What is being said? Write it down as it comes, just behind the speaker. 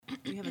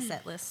you have a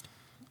set list?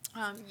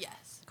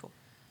 Yes. Cool.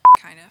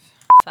 Kind of.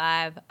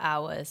 5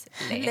 hours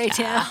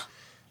later.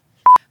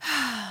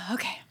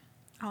 Okay.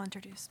 I'll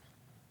introduce.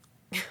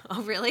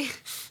 Oh, really?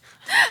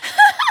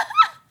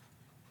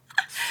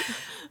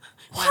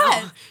 What?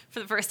 Wow. For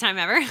the first time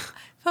ever.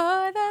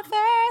 For the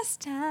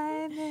first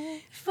time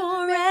in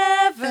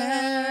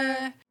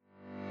forever.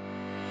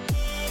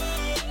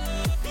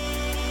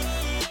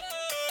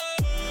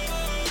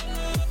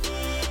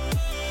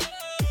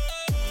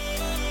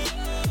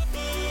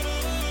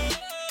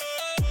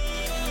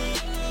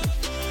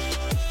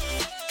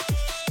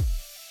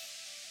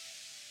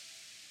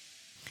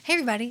 Hey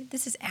everybody,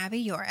 this is Abby,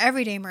 your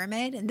Everyday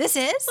Mermaid, and this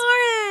is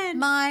Lauren.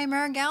 my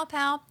Mergal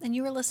pal, and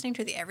you are listening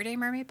to the Everyday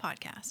Mermaid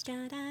podcast.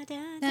 Na,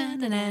 na,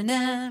 na,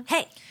 na.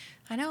 Hey.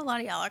 I know a lot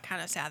of y'all are kind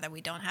of sad that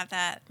we don't have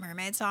that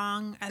mermaid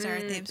song as our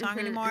theme song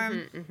anymore.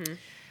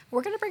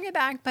 We're going to bring it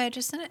back, but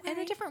just in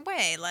a different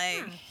way.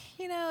 Like,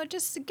 you know,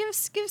 just give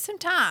some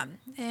time.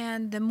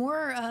 And the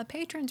more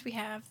patrons we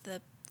have,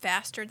 the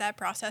faster that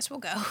process will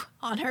go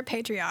on our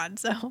Patreon.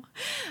 So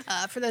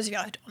for those of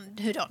y'all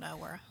who don't know,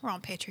 we're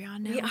on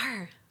Patreon now. We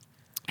are.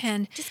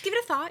 And Just give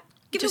it a thought.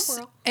 Give it a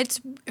whirl. it's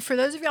for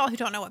those of y'all who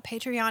don't know what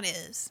Patreon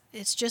is.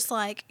 It's just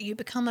like you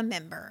become a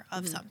member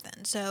of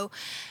something. So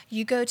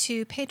you go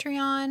to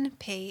Patreon,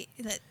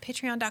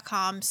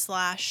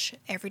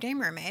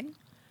 patreon.com/everydaymermaid,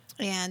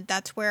 and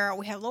that's where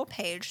we have a little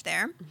page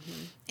there,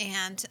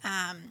 and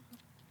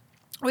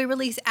we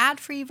release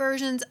ad-free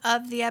versions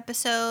of the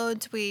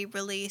episodes. We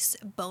release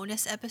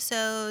bonus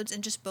episodes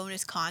and just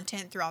bonus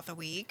content throughout the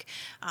week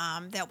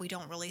that we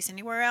don't release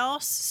anywhere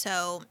else.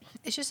 So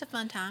it's just a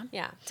fun time.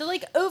 Yeah. To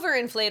like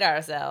overinflate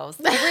ourselves.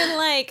 We're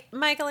like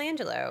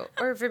Michelangelo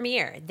or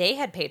Vermeer. They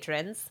had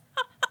patrons.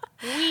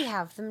 We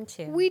have them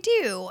too. We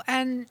do,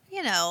 and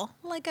you know,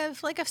 like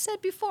I've said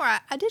before,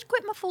 I did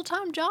quit my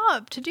full-time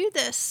job to do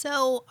this.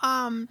 So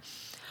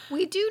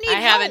we do need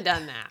I help. haven't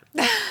done that.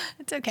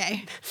 It's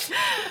okay.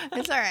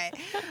 It's all right.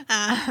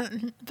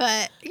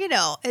 But, you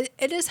know,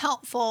 it is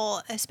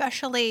helpful,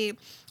 especially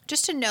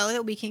just to know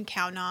that we can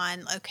count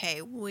on,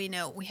 okay, we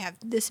know we have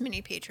this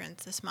many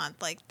patrons this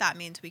month. Like, that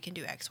means we can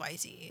do X, Y,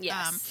 Z.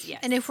 Yes, yes.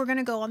 And if we're going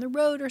to go on the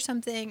road or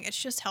something,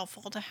 it's just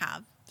helpful to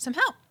have some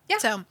help. Yeah.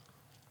 So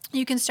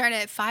you can start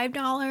at $5,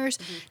 $10,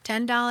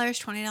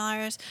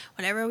 $20,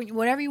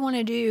 whatever you want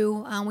to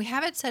do. We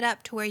have it set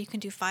up to where you can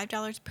do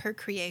 $5 per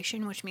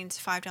creation, which means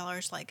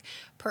 $5 like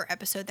per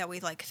episode that we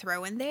like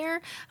throw in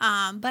there.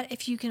 But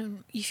if you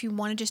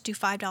want to just do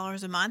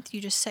 $5 a month,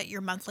 you just set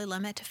your monthly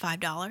limit to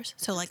 $5.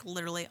 So like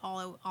literally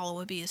all it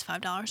would be is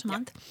 $5 a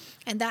month,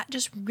 and that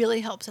just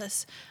really helps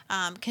us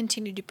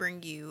continue to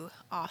bring you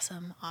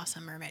awesome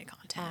mermaid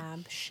content.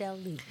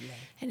 Absolutely.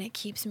 And it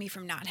keeps me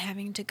from not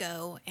having to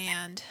go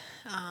and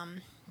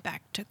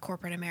back to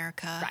corporate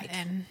America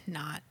and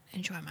not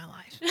enjoy my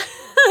life.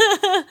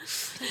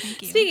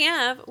 Thank you. Speaking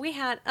of, we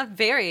had a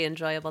very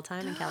enjoyable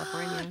time in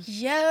California.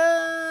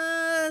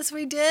 Yes,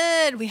 we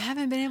did. We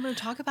haven't been able to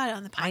talk about it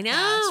on the podcast. I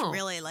know.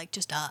 Really, like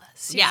just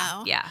us. You Yeah,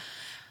 know? yeah.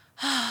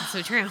 That's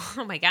so true.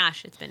 Oh my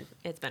gosh, it's been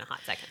a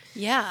hot second.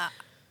 Yeah.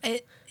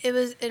 It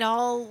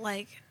all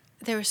like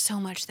there was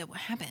so much that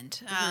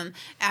happened.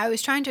 I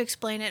was trying to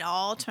explain it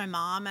all to my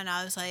mom, and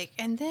I was like,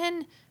 and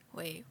then.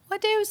 Wait,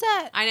 what day was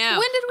that? I know.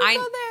 When did we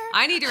go there?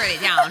 I need to write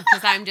it down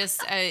because I'm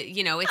just,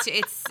 you know, it's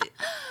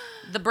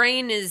the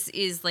brain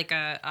is like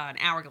an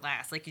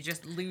hourglass. Like you're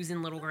just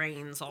losing little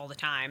grains all the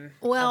time.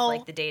 Well, of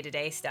like the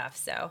day-to-day stuff.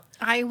 So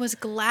I was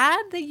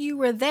glad that you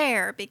were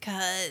there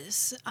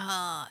because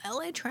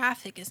LA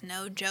traffic is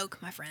no joke,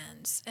 my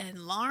friends.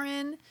 And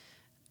Lauren,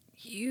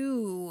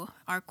 you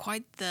are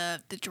quite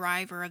the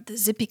driver of the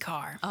zippy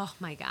car. oh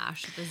my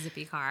gosh, the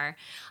zippy car.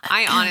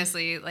 I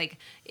honestly like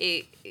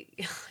it.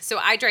 So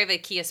I drive a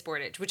Kia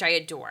Sportage, which I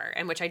adore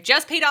and which I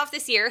just paid off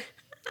this year.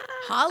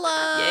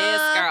 Holla!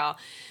 Yes, girl.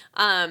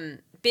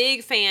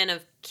 Big fan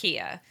of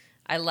Kia.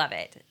 I love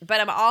it.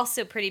 But I'm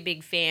also pretty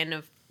big fan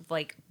of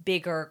like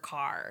bigger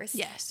cars.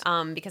 Yes.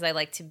 Because I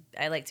like to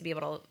be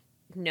able to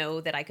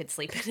know that I could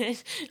sleep in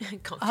it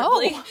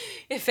comfortably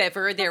if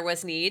ever there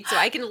was need. So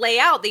I can lay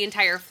out the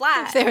entire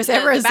flat. If there was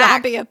ever a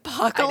zombie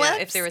apocalypse. I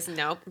know, if there was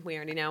we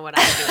already know what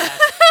I would do with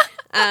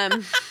that.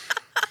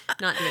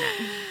 Not doing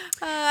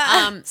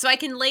it. So I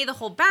can lay the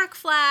whole back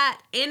flat,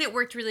 and it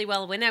worked really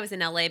well when I was in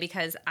LA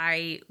because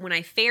when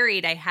I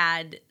ferried, I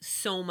had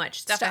so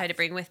much stuff I had to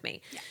bring with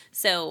me. Yeah.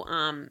 So,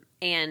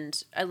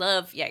 and I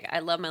love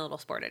my little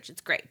Sportage.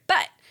 It's great.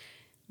 But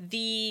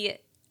the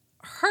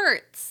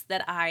Hertz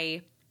that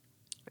I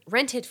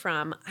rented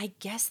from, I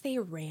guess they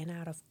ran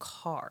out of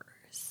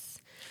cars.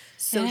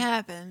 So it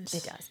happens.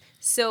 It does.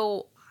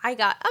 So I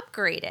got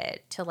upgraded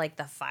to like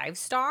the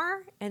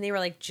 5-star, and they were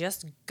like,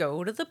 just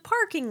go to the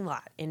parking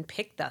lot and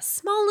pick the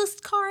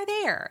smallest car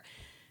there.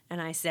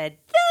 And I said,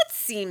 that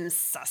seems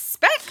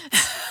suspect.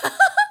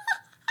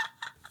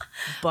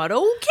 But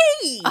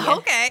okay.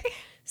 Okay.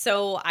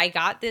 So I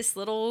got this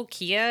little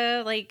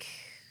Kia like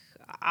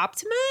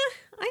Optima,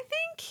 I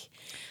think.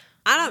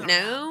 I don't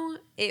know.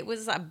 It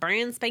was a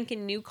brand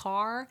spanking new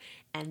car,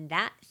 and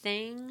that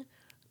thing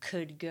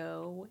could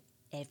go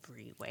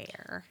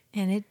everywhere.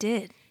 And it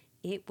did.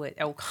 It was,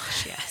 oh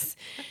gosh, yes.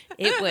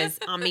 It was,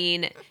 I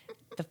mean,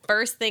 the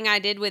first thing I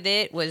did with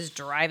it was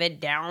drive it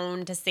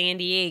down to San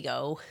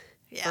Diego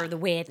for the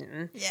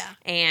wedding. Yeah.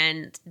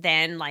 And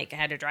then, like, I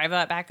had to drive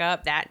back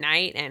up that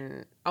night,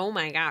 and oh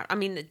my God. I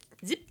mean, the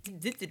zip,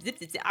 zip, zip, zip,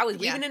 zip, zip. I was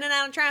weaving in and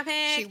out of traffic.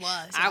 She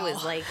was. I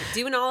was, like,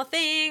 doing all the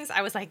things.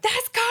 I was like,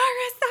 this car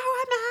is so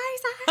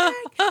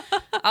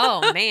amazing.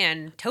 Oh,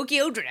 man.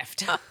 Tokyo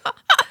Drift.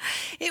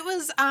 It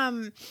was,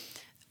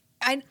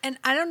 I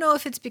don't know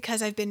if it's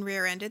because I've been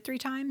rear-ended 3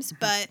 times,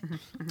 but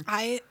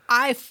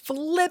I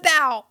flip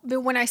out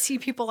when I see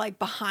people like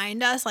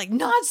behind us, like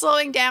not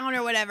slowing down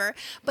or whatever.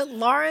 But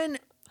Lauren,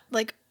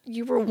 like,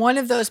 you were one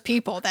of those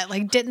people that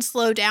like didn't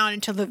slow down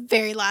until the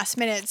very last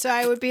minute. So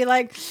I would be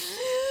like,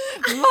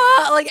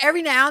 like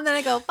every now and then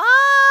I go,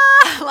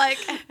 like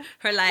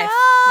her life,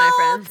 my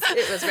friends.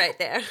 It was right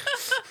there.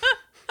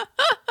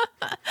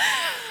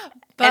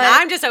 But, and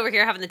I'm just over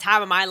here having the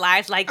time of my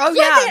life, like, oh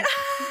yeah,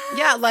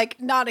 yeah, like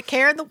not a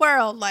care in the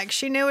world. Like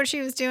she knew what she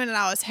was doing, and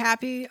I was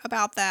happy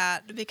about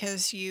that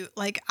because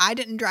I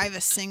didn't drive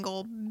a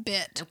single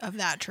bit of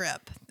that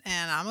trip,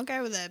 and I'm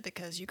okay with it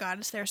because you got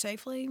us there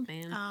safely.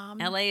 Man,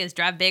 LA is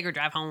drive big or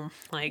drive home,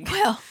 like,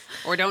 well,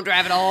 or don't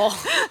drive at all.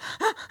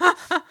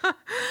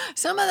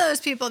 Some of those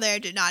people there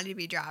do not need to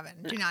be driving,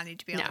 do not need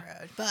to be on the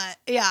road. But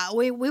yeah,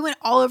 we went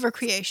all over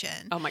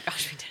creation. Oh my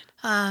gosh, we did.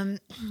 I'm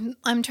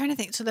trying to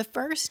think. So the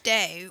first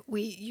day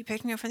you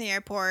picked me up from the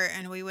airport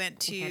and we went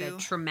to. We had a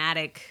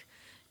traumatic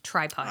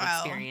tripod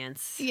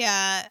experience.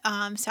 Yeah.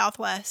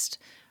 Southwest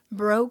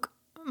broke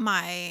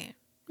my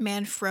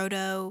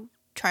Manfrotto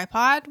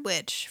tripod,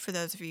 which for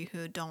those of you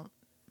who don't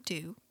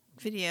do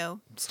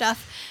video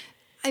stuff,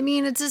 I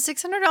mean, it's a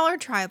 $600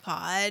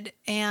 tripod,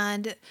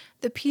 and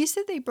the piece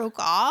that they broke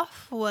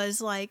off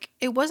was like,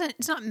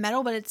 it's not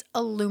metal, but it's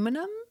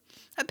aluminum,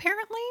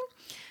 apparently.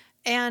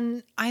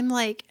 And I'm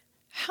like,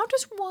 how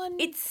does one...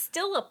 It's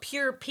still a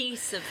pure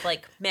piece of,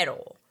 like,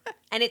 metal.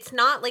 And it's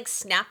not, like,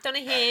 snapped on a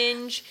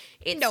hinge.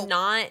 It's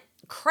not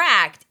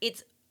cracked.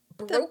 It's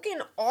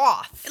broken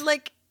off.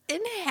 Like, in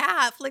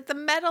half. Like, the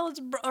metal is...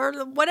 or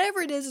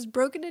whatever it is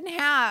broken in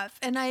half.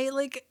 And I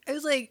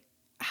was like,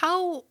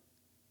 how...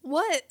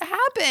 What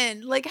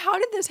happened? Like, how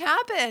did this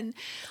happen?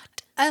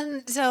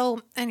 And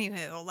so,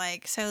 anywho,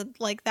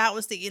 that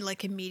was the,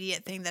 like,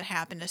 immediate thing that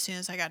happened as soon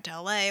as I got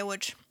to LA,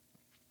 which...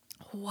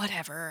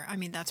 Whatever. I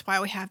mean, that's why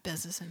we have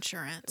business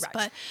insurance. Right.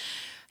 But,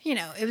 you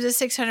know, it was a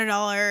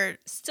 $600.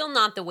 Still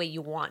not the way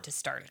you want to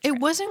start a trip. It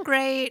wasn't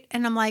great.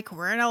 And I'm like,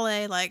 we're in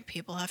LA. Like,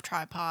 people have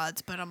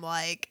tripods. But I'm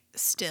like,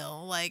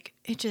 still, like,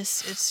 it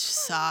just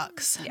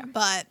sucks. Yeah.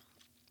 But.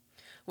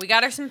 We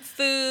got her some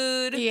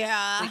food.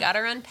 Yeah. We got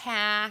her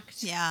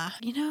unpacked. Yeah.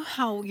 You know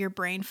how your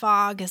brain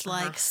fog is,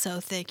 like, so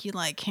thick you,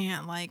 like,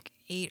 can't, like,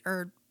 eat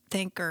or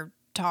think or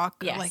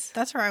talk? Yes. Like,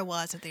 that's where I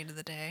was at the end of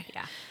the day.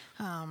 Yeah.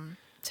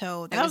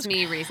 So that was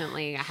me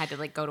recently. I had to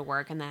like go to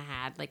work and then I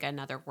had like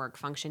another work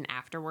function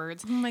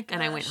afterwards. Oh my gosh.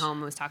 And I went home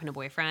and was talking to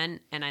boyfriend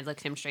and I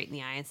looked him straight in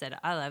the eye and said,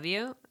 "I love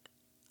you.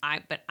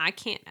 But I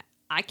can't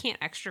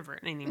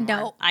extrovert anymore.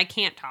 No. I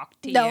can't talk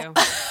to you."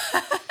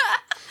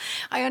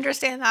 I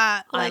understand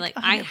that. Like,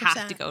 I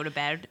have to go to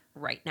bed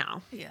right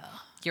now. Yeah.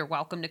 You're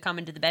welcome to come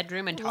into the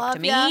bedroom and talk Love to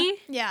me. ya.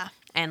 Yeah.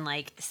 And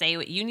like say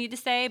what you need to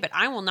say, but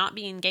I will not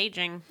be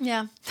engaging in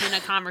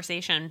a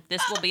conversation.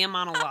 This will be a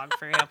monologue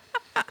for you.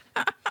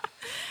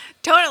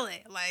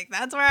 Totally. Like,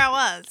 that's where I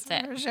was.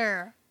 For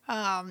sure.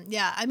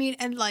 Yeah. I mean,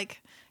 and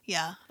like,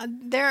 yeah.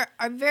 There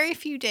are very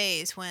few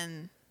days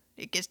when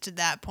it gets to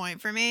that point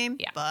for me.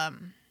 Yeah. But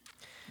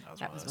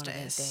that was one of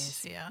those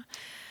days. Yeah.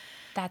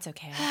 That's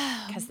okay.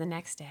 Because the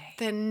next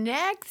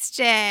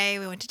day,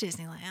 we went to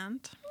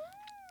Disneyland.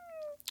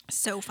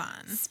 So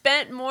fun.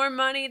 Spent more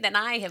money than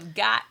I have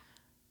got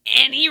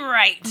any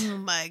right. Oh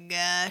my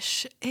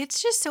gosh. It's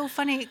just so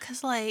funny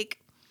because, like,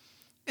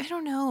 I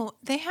don't know.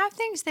 They have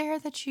things there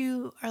that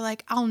you are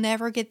like, I'll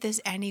never get this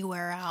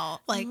anywhere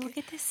else. Like, look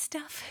at this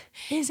stuff.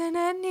 Isn't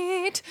it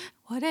neat?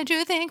 What did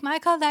you think? My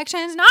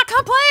collection's not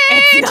complete.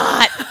 It's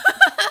not.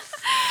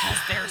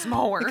 Because there's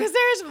more. Because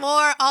there's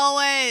more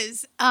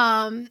always.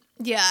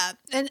 Yeah.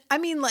 And I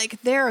mean,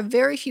 like, there are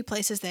very few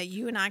places that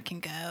you and I can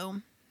go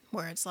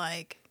where it's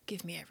like,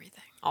 give me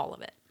everything. All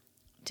of it.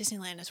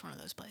 Disneyland is one of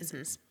those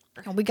places.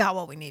 Mm-hmm. And we got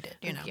what we needed,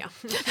 you know. Yeah.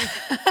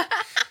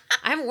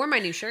 I haven't worn my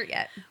new shirt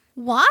yet.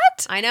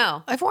 What? I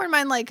know. I've worn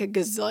mine like a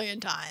gazillion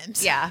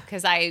times. Yeah,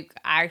 because I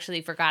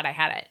actually forgot I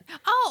had it.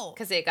 Oh.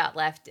 Because it got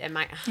left in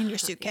your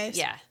suitcase?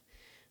 Yeah.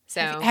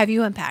 So. Have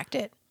you unpacked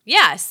it?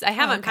 Yes, I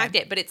have unpacked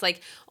it, but it's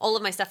like all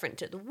of my stuff went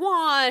to the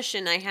wash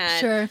and I had,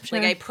 sure.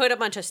 like I put a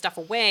bunch of stuff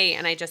away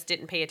and I just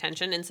didn't pay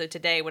attention. And so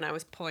today when I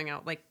was pulling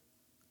out like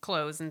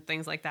clothes and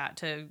things like that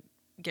to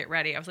get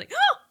ready, I was like,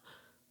 oh,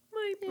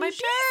 my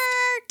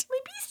shirt, my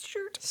Beast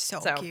shirt. So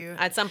cute.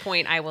 At some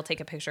point I will take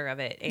a picture of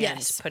it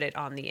and put it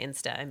on the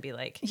Insta and be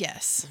like,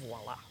 yes,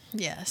 voila.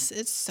 Yes,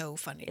 it's so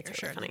funny. It's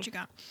your really shirt funny. that you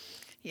got.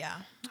 Yeah.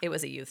 It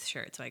was a youth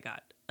shirt, so I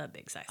got a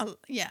big size.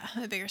 Yeah,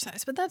 a bigger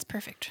size, but that's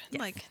perfect. Yes.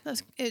 Like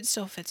it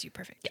still fits you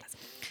perfect. Yes,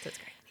 so it's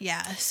great.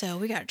 Yeah, so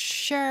we got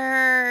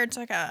shirts.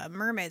 I got a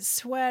mermaid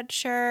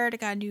sweatshirt. I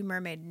got a new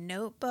mermaid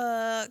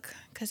notebook.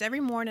 Because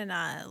every morning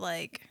I,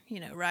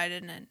 write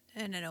in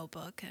a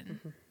notebook and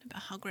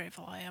about how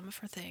grateful I am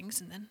for things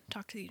and then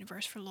talk to the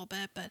universe for a little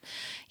bit. But,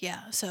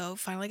 yeah, so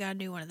finally got a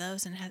new one of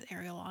those and it has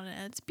Ariel on it.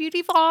 It's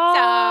beautiful.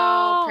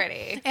 So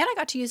pretty. And I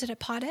got to use it at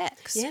Pod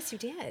X. Yes, you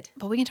did.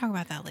 But we can talk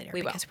about that later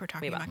We because will. we're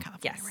talking about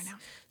California right now.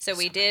 So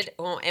we did,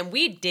 and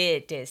we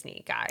did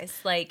Disney, guys.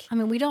 Like, I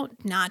mean, we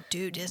don't not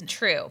do Disney.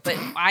 true, but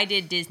I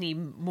did Disney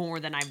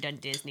more than I've done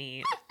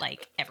Disney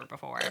ever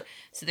before.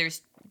 So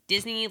there's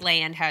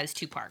Disneyland has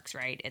 2 parks,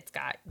 right? It's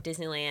got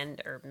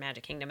Disneyland or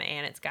Magic Kingdom,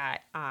 and it's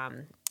got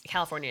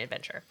California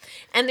Adventure,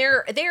 and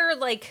they're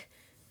like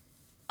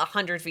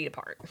 100 feet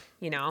apart.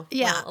 Yeah.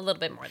 Well, a little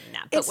bit more than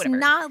that, but It's whatever.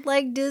 not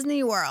like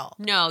Disney World.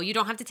 No, you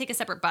don't have to take a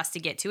separate bus to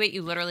get to it.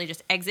 You literally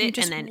just exit You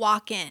just and then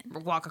walk in.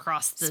 walk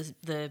across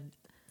the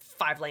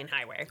 5-lane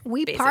highway.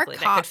 We basically, park that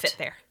could hopped. fit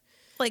there.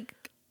 Like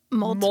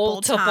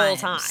multiple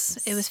times.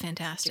 It was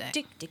fantastic.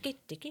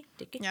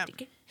 Yep.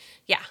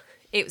 Yeah,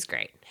 it was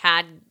great.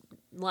 Had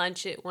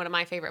lunch at one of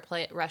my favorite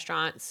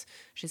restaurants,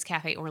 which is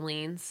Cafe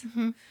Orleans.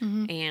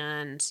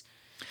 And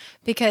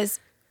Because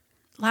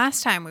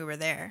last time we were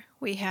there,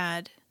 we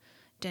had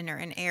dinner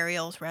in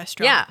Ariel's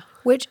restaurant. Yeah.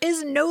 Which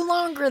is no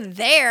longer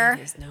there.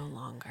 it is no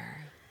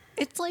longer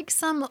It's like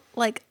some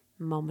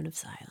moment of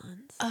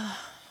silence.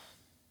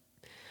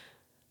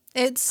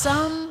 it's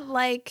some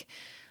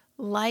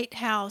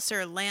lighthouse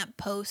or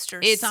lamppost or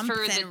It's something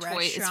for the restaurant.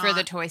 toy. It's for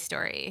the Toy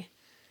Story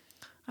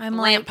I'm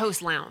like,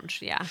 Lamppost Lounge.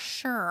 Yeah,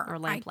 sure, or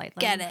Lamplight I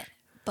get Lounge. it,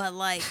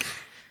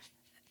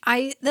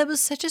 but that was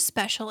such a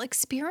special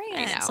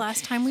experience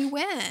last time we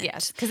went.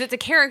 yes, because it's a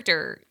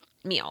character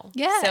meal.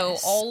 Yes. So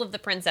all of the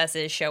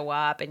princesses show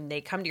up and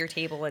they come to your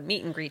table and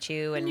meet and greet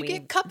you, and You we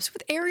get cups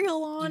with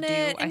Ariel on You do.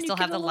 it. I and still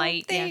you have get the a little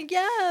light, yeah. thing.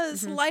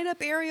 Yes, light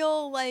up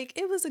Ariel.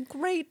 It was a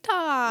great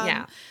time.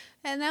 Yeah.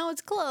 And now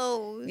it's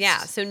closed. Yeah,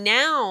 so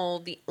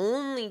now the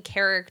only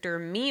character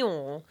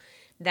meal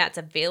that's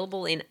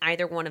available in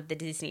either one of the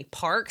Disney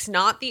parks,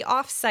 not the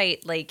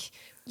off-site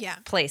Yeah.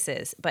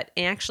 places, but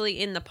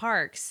actually in the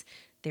parks,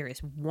 there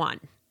is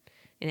one,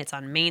 and it's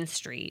on Main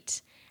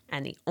Street,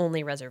 and the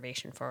only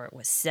reservation for it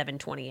was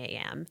 7:20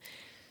 a.m.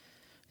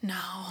 No.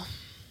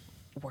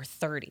 or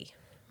 30.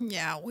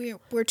 Yeah,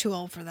 we're too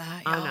old for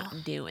that. I'm Y'all.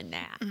 not doing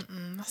that.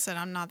 I said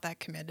I'm not that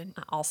committed.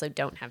 I also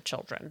don't have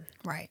children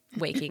Right.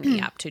 waking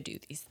me up to do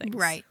these things.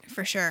 Right,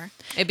 for sure.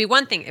 It'd be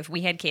one thing if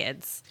we had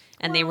kids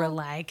and they were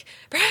like,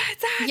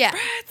 princess, Yeah,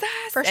 princess.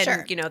 for and,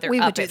 sure. They're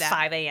We would up do at that.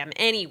 5 a.m.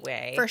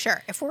 anyway. For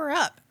sure. If we're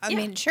up. I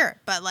mean, sure.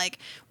 But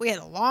we had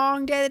a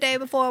long day the day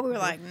before. We were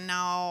like,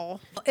 no.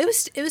 It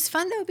was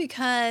fun though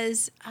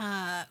because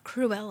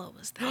Cruella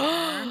was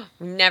there.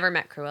 Never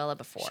met Cruella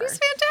before. She's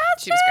fantastic.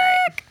 She was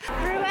great.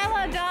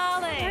 Cruella, darling.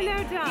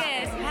 Hello, darling.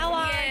 Yes, how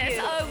are Yes.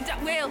 you?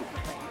 Oh, well,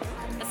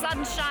 the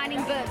sun's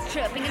shining, birds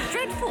chirping. It's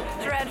dreadful.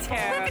 Dreadful.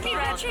 Perfectly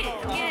wretched.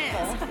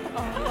 Yes.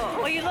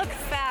 Well, you look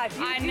fab.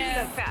 You I do know.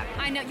 look fab.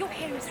 I know. Your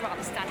hair is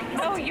rather stunning. isn't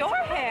Oh, it? your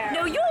hair.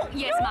 No,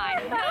 yes,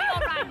 mine. No,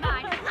 you're right,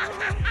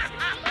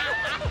 mine.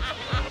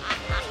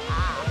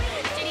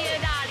 Ginny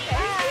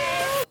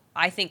O'Donnell.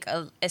 I think,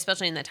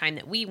 especially in the time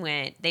that we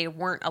went, there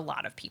weren't a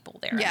lot of people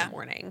there in Yeah. the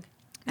morning.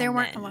 There And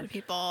weren't then- a lot of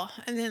people,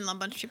 and then a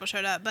bunch of people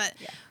showed up. But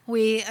Yeah.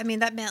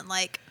 that meant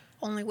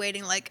only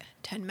waiting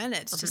 10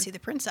 minutes to see the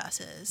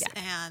princesses, Yeah.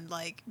 and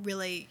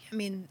really,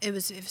 it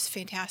was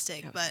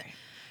fantastic. was But great.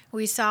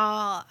 we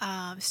saw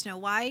Snow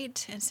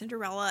White and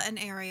Cinderella and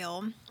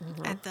Ariel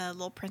at the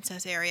little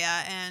princess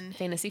area and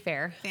Fantasy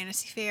Fair.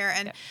 Fantasy Fair,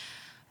 and Yep.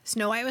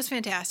 Snow White was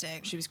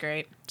fantastic. She was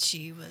great.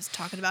 She was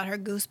talking about her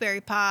gooseberry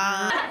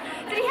pie.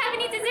 Do we have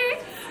any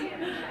desserts?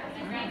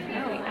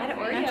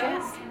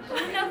 Oreos.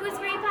 No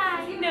gooseberry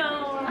pie.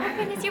 No. Oh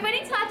goodness, you're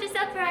waiting till after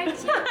supper, aren't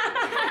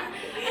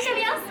you? Shall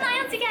we all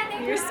smile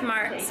together? You're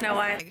smart, Snow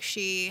White.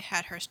 She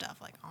had her stuff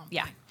on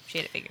Yeah, she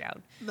had it figured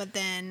out. But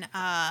then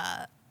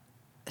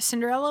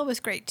Cinderella was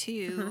great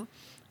too.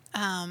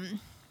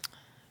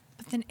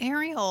 But then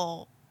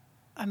Ariel,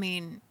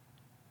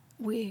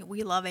 we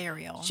love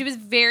Ariel. She was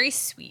very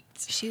sweet.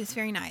 She was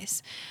very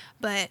nice.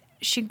 But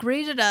she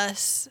greeted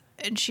us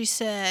and she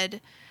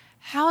said,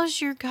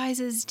 "How's your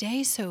guys'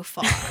 day so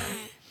far?"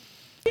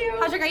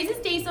 How's your guys'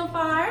 day so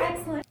far?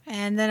 Excellent.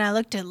 And then I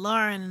looked at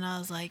Lauren and I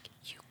was like,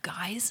 "You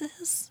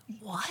guys?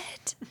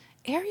 What?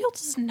 Ariel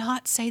does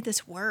not say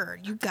this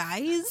word. You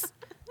guys?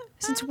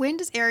 Since when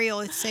does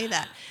Ariel say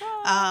that?"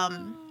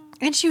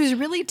 And she was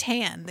really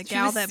tan. The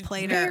gal was that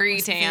played her very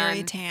was tan.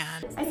 very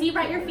tan. I see you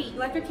brought your feet. You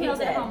left your tails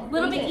at home. A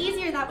little bit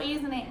easier that way,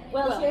 isn't it?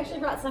 Well, she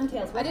actually brought some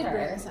tails with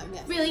her.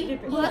 Really?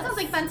 Well, that sounds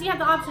like fun. So you have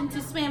the option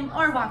to swim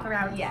or walk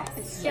around.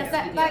 Yes. Yes,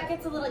 that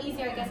gets a little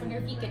easier, I guess, when your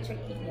feet get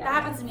tricky. That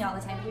happens to me all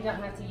the time. You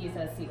don't have to use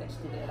a sea witch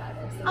to do it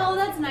either. So. Oh,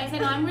 that's nice. I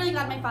know. I'm really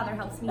glad my father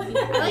helps me. Too.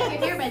 I like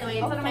your hair, by the way.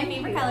 It's one of my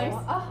favorite colors.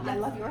 Oh, I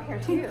love your hair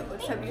too.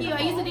 It's so Thank you. I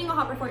used a dingle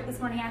hopper for it this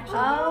morning, actually.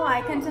 Oh,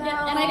 I can tell.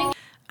 Yeah, and I didn't.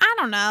 I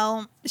don't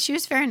know. She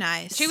was very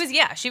nice. She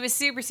was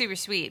super, super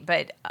sweet.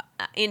 But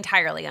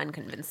entirely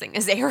unconvincing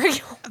as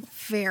Ariel.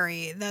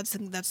 Very.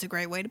 That's a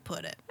great way to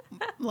put it.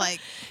 Like,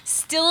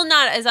 Still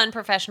not as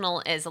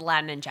unprofessional as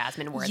Aladdin and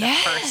Jasmine were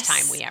Yes. the first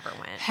time we ever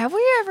went. have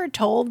we ever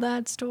told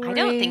that story? I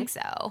don't think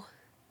so.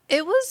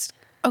 It was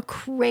a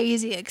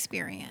crazy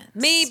experience.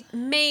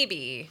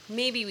 Maybe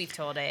we've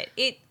told it.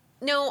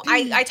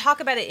 I talk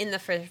about it in the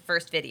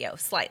first video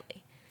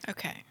slightly.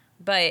 Okay.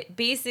 But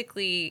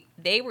basically,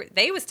 they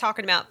was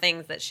talking about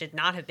things that should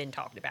not have been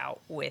talked about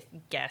with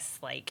guests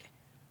like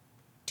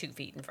 2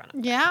 feet in front of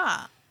them.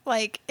 Yeah.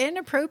 Like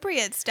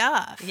inappropriate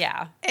stuff.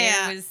 Yeah,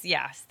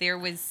 Yeah. there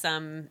was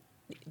some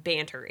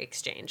banter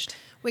exchanged.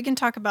 We can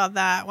talk about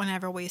that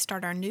whenever we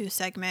start our new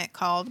segment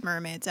called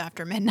Mermaids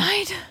After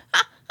Midnight.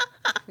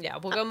 Yeah,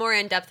 we'll go more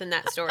in depth in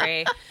that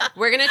story.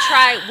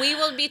 We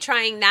will be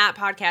trying that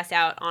podcast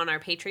out on our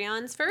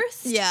Patreons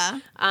first. Yeah.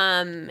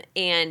 And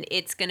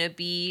it's gonna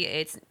be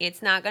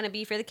it's not gonna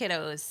be for the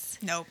kiddos.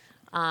 Nope.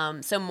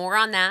 So more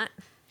on that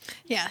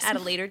Yes. at a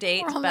later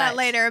date. More on that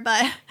later,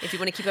 but If you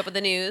want to keep up with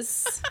the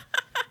news,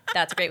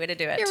 that's a great way to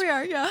do it. here we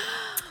are.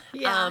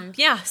 Yeah.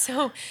 Yeah.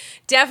 So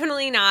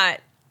definitely not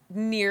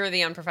near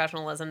the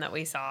unprofessionalism that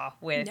we saw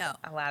with No.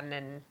 Aladdin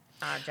and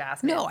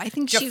Jasmine. No, I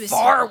think she was-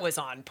 Jafar was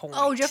on point.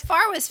 Oh,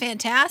 Jafar was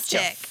fantastic.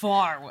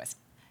 Jafar was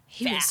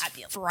He fabulous.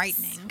 was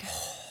frightening.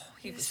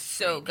 He was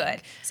so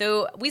good.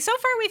 So we've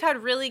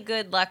had really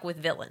good luck with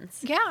villains.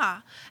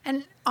 Yeah.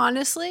 And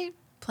honestly,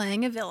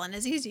 playing a villain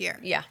is easier.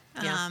 Yeah.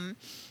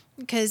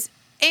 Because,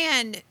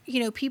 and,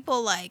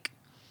 people like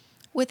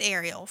with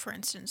Ariel, for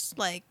instance,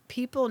 like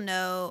people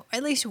know,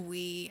 at least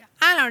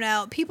I don't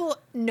know, people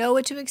know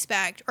what to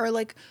expect or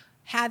like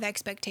have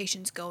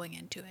expectations going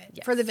into it.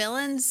 Yes. For the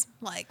villains,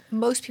 like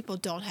most people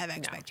don't have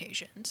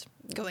expectations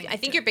going into I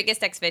think it. your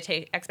biggest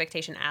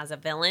expectation as a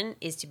villain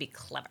is to be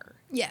clever.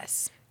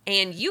 Yes.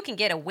 And you can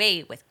get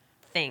away with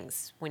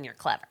things when you're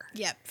clever.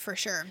 Yep, for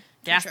sure.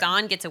 For Gaston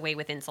sure. gets away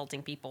with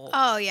insulting people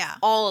Oh, yeah.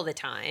 all the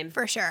time.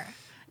 For sure.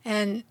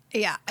 And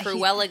yeah.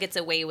 Cruella gets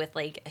away with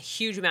like a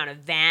huge amount of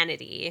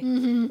vanity,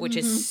 which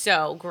is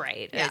so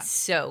great. Yeah. It's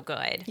so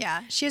good.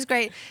 Yeah, she was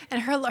great. And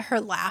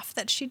her laugh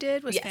that she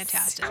did was Yes.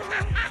 fantastic.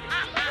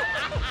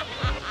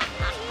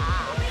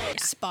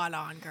 Spot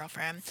on,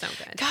 girlfriend. So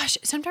good. Gosh,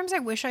 sometimes I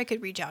wish I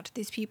could reach out to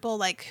these people,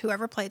 like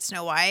whoever played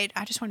Snow White.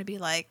 I just want to be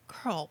like,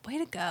 girl, way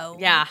to go.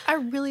 Yeah. I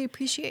really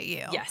appreciate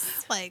you.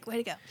 Yes. Like, way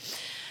to go.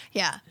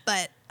 Yeah,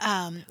 but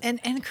and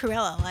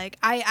Cruella, like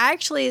I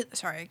actually,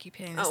 sorry, I keep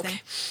hitting this Okay. thing.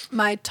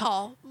 My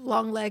tall,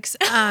 long legs.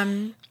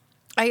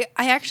 I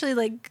actually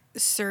like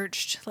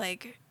searched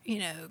like,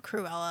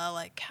 Cruella,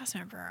 like cast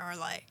member or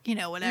like,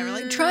 whatever,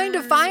 like trying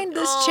to find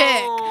this chick.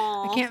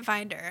 I can't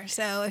find her.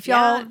 So if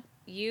y'all,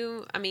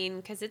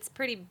 because it's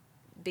pretty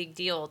big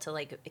deal to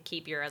like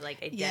keep your like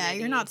identity. yeah,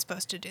 you're not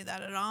supposed to do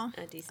that at all.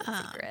 a decent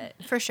secret.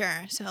 For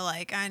sure. So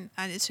like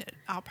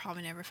I'll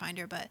probably never find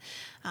her, but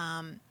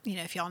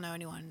if y'all know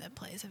anyone that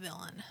plays a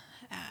villain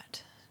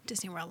at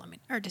Disney World,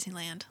 or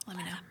Disneyland, let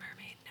me know.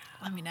 Mermaid,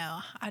 no. Let me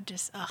know. It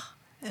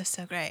was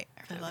so great.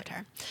 I really loved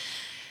her.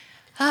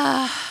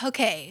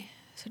 Okay,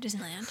 so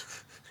Disneyland.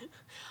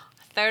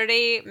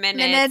 30 minutes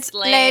Minutes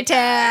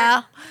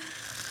later.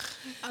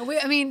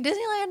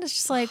 Disneyland is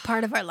just like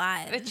part of our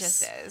lives. It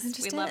just is.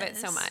 We love it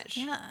so much.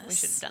 Yes. We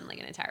should have done like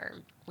an entire.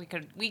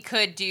 We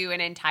could do an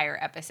entire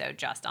episode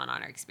just on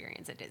our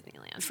experience at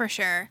Disneyland. For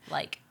sure.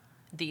 Like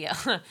the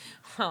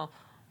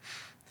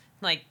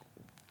like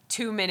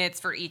 2 minutes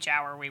for each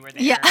hour we were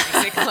there. Yeah.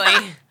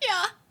 Basically.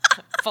 Yeah.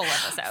 Full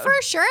episode.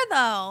 For sure,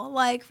 though.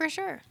 Like, for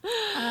sure.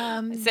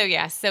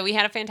 So we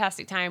had a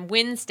fantastic time.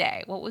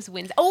 Wednesday. What was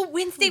Wednesday? Oh,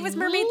 Wednesday was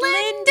Mermaid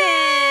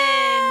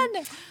Linden!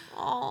 Linden.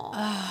 Oh,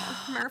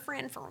 my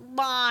friend for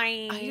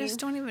life. I just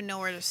don't even know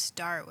where to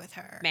start with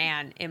her.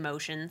 Man,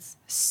 emotions.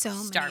 So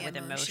many Start with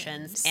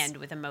emotions, end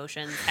with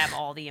emotions, have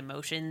all the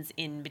emotions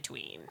in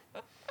between.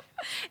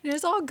 It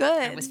was all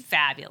good. It was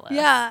fabulous.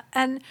 Yeah,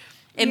 and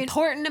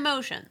Important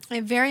emotions.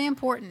 very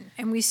important.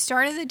 And we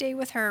started the day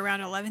with her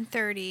around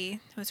 11:30. It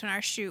was when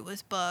our shoot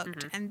was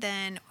booked, and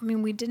then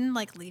we didn't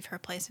like leave her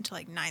place until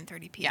like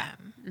 9:30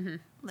 p.m. Yeah.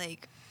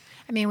 Like,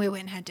 we went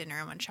and had dinner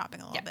and went shopping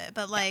a little bit,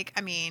 but like,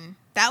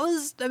 that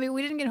was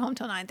we didn't get home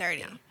till 9:30.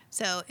 Yeah.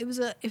 So it was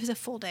a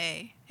full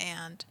day,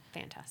 and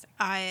Fantastic.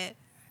 I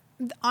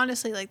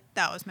honestly, like,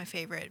 that was my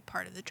favorite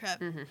part of the trip.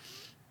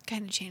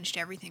 Kind of changed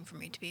everything for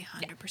me, to be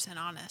 100%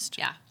 honest.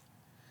 Yeah.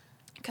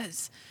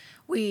 Because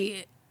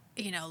we,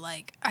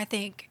 I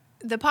think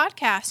the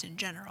podcast in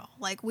general,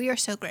 like, we are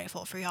so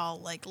grateful for y'all,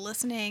 like,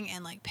 listening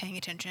and, like, paying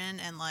attention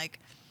and, like,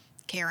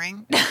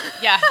 caring.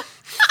 Yeah.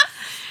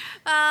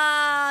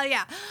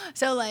 Yeah.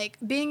 So, like,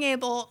 being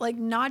able, like,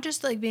 not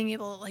just, like, being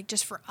able, like,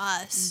 just for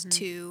us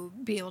to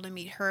be able to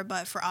meet her,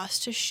 but for us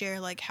to share,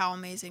 like, how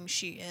amazing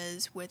she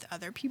is with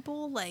other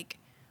people, like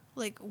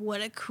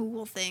what a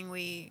cool thing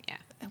we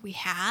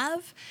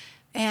have.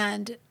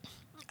 And,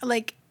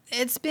 like,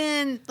 it's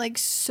been like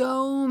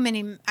so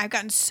many. I've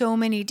gotten so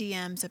many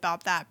DMs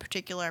about that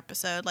particular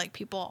episode. Like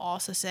people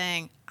also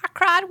saying, "I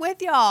cried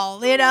with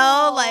y'all," you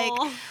know,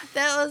 like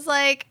that was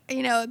like,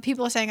 you know,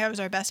 people saying that was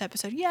our best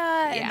episode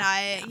yet, and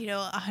I, you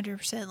know,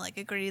 100% like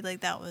agreed.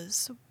 Like that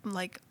was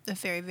like a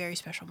very, very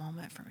special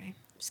moment for me.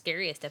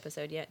 Scariest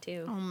episode yet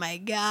too. Oh my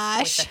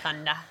gosh! With the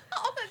thunder.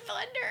 Oh, the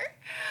thunder.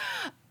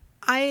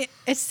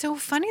 It's so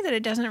funny that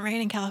it doesn't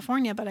rain in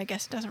California, but I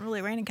guess it doesn't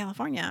really rain in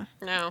California.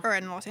 No. Or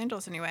in Los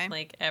Angeles anyway.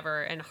 Like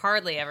ever, and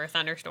hardly ever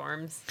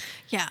thunderstorms.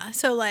 Yeah.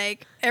 So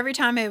like every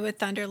time it would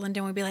thunder,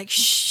 Lyndon would be like,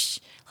 "Shh,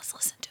 let's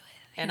listen to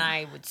it." And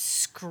I would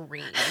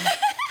scream.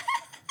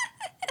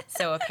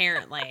 So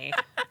apparently,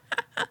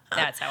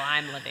 that's how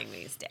I'm living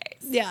these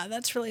days. Yeah,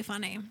 that's really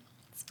funny.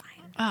 It's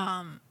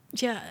fine.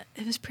 Yeah,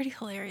 it was pretty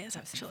hilarious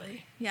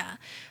actually. Yeah.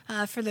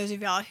 For those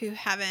of y'all who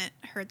haven't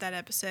heard that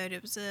episode,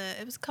 it was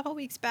a couple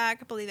weeks back,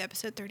 I believe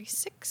episode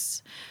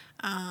 36.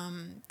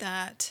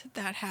 That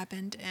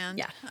happened,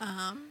 and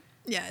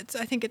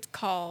I think it's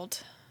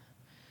called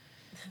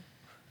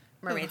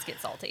Mermaids Get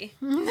Salty.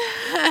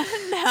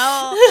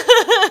 No.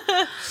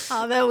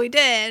 Although we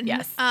did.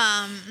 Yes.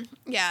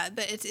 Yeah,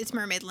 but it's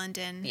Mermaid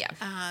Lyndon. Yeah.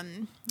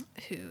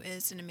 Who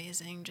is an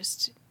amazing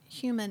just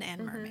human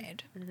and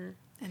mermaid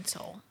and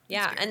soul.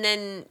 Yeah, and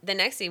then the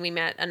next scene we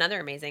met another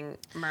amazing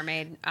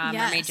mermaid,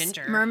 Mermaid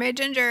Ginger. Mermaid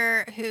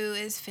Ginger, who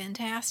is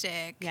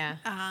fantastic. Yeah.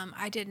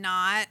 I did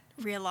not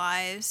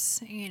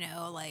realize, you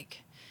know,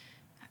 like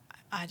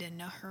I didn't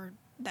know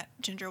that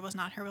Ginger was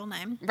not her real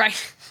name.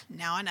 Right.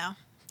 Now I know.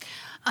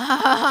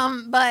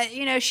 But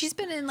you know, she's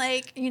been in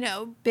like, you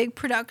know, big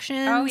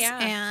productions. Oh, yeah.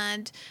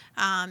 And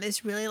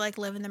is really like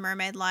living the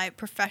mermaid life,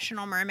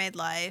 professional mermaid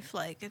life.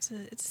 Like it's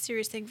a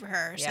serious thing for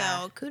her. Yeah.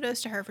 So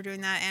kudos to her for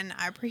doing that, and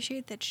I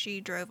appreciate that she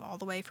drove all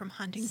the way from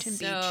Huntington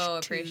Beach. So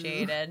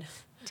appreciated.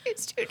 To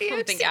Studio I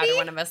don't think City. either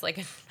one of us like.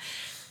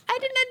 I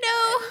didn't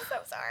know. I'm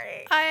so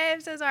sorry. I am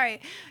so sorry.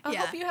 I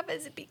yeah. hope you have a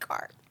zippy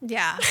car.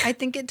 Yeah. I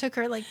think it took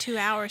her like 2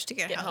 hours to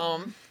get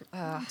home.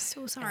 I'm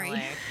so sorry.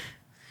 LA.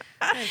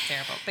 That was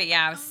terrible. But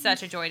yeah, it was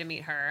such a joy to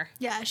meet her.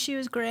 Yeah, she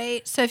was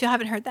great. So if you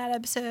haven't heard that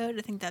episode,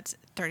 I think that's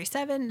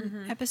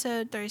 37,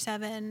 episode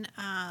 37.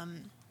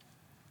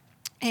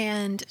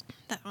 And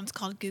that one's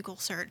called Google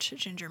Search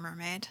Ginger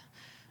Mermaid.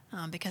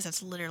 Because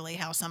that's literally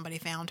how somebody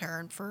found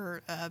her. And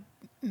for a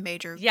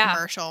major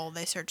commercial,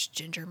 they searched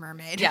Ginger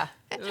Mermaid. Yeah,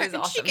 it was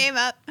awesome. She came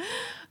up.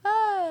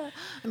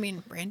 I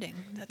mean, branding.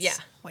 That's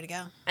way to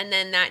go. And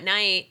then that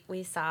night,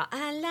 we saw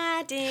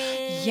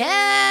Aladdin.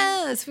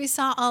 Yes, we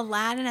saw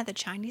Aladdin at the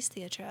Chinese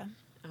Theatre.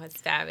 Oh,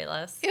 it's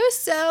fabulous. It was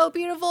so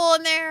beautiful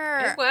in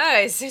there. It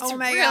was. It's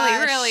my really,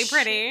 gosh. really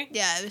pretty.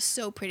 Yeah, it was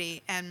so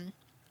pretty. And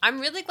I'm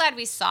really glad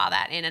we saw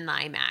that in an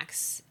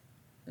IMAX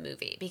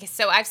movie.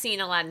 So I've seen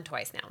Aladdin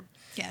twice now.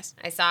 yes.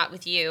 I saw it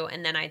with you,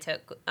 and then I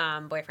took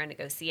boyfriend to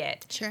go see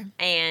it. Sure.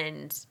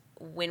 And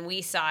when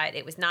we saw it,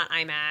 it was not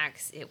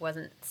IMAX. It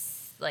wasn't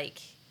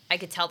like I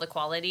could tell the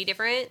quality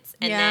difference.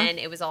 And then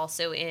it was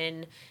also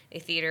in a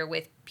theater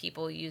with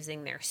people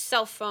using their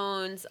cell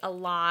phones a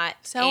lot.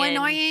 So and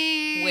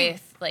annoying.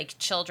 With like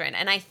children.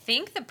 And I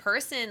think the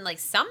person, like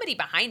somebody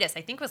behind us,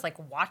 I think was like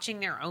watching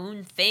their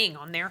own thing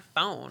on their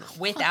phone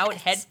without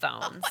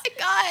headphones. Oh my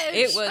gosh.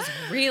 It was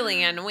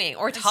really annoying.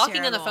 Or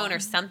talking on the phone terrible. or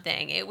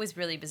something. It was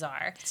really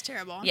bizarre. It's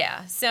terrible.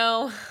 Yeah.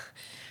 So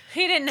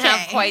he didn't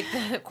have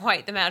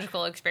quite the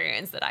magical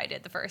experience that I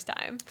did the first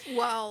time.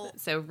 Well,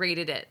 So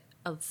rated it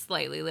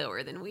slightly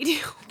lower than we do.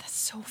 that's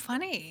so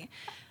funny.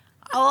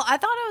 Oh, I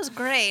thought it was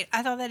great.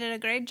 I thought they did a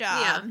great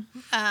job.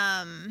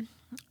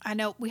 I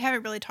know we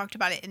haven't really talked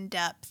about it in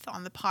depth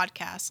on the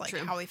podcast, like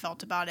True. how we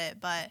felt about it,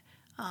 but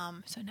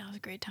so now's a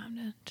great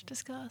time to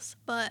discuss.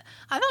 But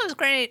I thought it was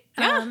great.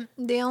 Yeah.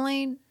 The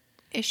only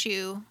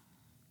issue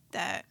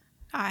that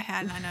I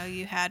had, and I know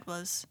you had,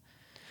 was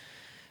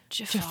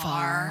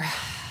Jafar.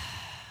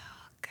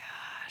 Oh,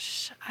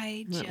 gosh.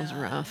 That was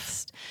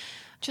rough.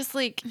 Just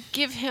like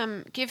give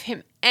him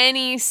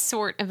any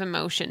sort of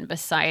emotion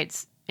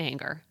besides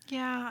anger.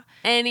 Yeah.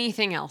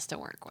 Anything else to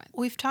work with.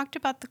 We've talked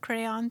about the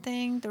crayon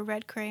thing, the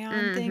red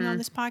crayon thing on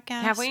this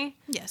podcast. Have we?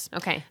 Yes.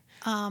 Okay.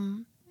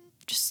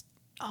 Just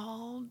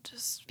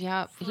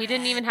Yeah. He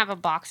didn't even have a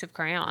box of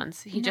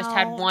crayons. He just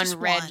had No, one just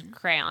red one.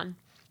 crayon.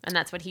 And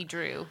that's what he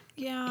drew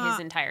Yeah. his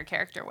entire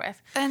character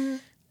with.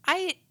 And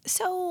It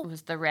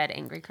was the red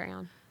angry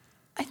crayon.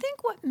 I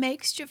think what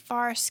makes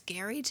Jafar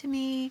scary to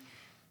me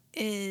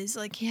is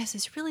like he has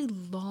this really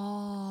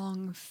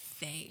long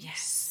face.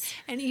 Yes.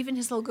 And even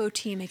his little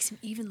goatee makes him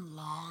even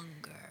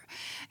longer.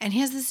 And he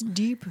has this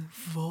deep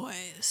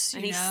voice.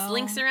 And you he know?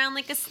 slinks around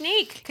like a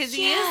snake because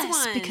he Yes,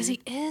 is one. because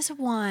he is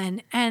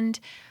one. And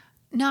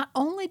not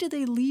only did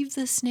they leave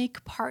the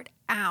snake part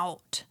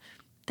out,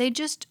 they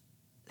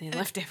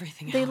left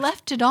everything out. They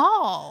left it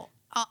all.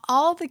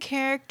 All the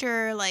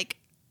character, like,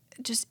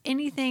 just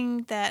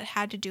anything that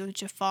had to do with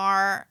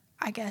Jafar,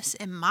 I guess,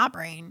 in my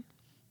brain,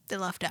 they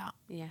left out.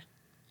 Yeah.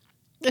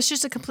 It's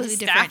just a completely His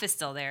different. staff is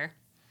still there.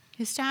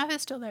 His staff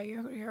is still there.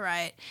 You're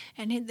right.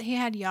 And he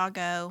had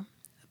Iago,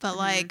 but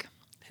like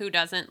Who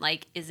doesn't,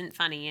 like, isn't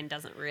funny and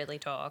doesn't really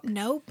talk?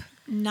 Nope.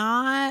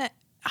 Not,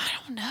 I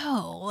don't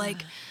know.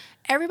 Like,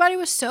 everybody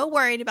was so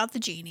worried about the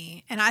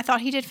genie, and I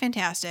thought he did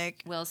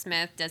fantastic. Will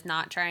Smith does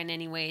not try in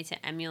any way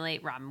to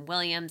emulate Robin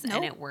Williams, Nope.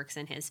 and it works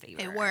in his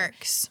favor. It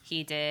works.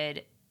 He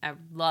did a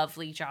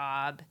lovely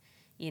job.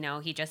 You know,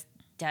 he just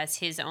does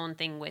his own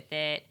thing with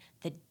it.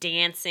 The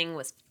dancing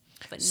was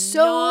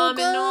So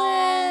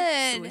phenomenal.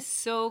 It good. was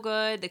so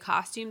good. The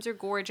costumes are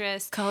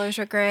gorgeous. Colors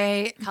were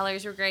great.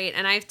 Colors were great.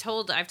 And I've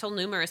told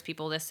numerous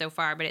people this so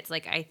far, but it's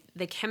like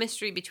the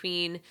chemistry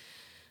between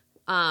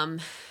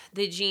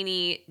the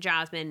genie,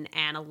 Jasmine,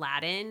 and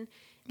Aladdin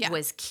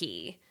was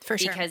key. For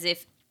sure. Because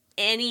if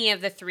any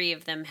of the three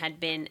of them had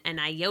been an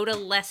iota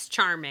less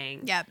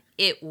charming, Yep.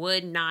 it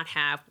would not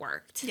have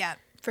worked. Yeah,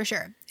 for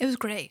sure. It was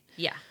great.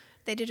 Yeah.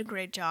 They did a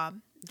great job.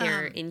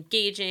 They're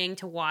engaging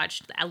to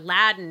watch.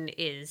 Aladdin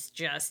is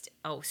just,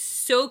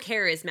 so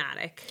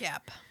charismatic.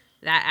 Yep.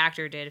 That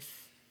actor did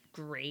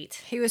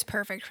great. He was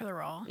perfect for the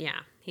role.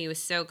 Yeah, he was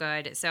so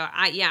good. So,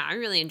 I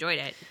really enjoyed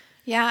it.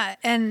 Yeah,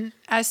 and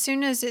as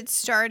soon as it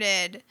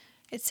started,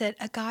 it said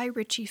a Guy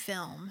Ritchie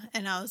film.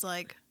 And I was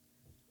like,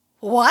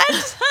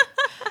 what?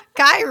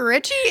 Guy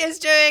Ritchie is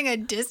doing a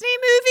Disney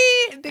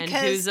movie? And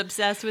Because who's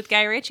obsessed with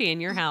Guy Ritchie in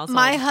your household?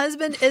 my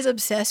husband is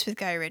obsessed with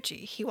Guy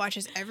Ritchie. He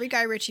watches every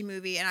Guy Ritchie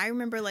movie. And I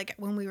remember, like,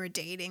 when we were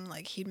dating,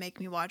 like, he'd make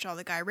me watch all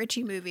the Guy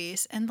Ritchie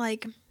movies. And,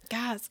 like,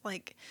 guys,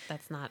 like,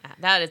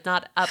 that is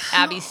not up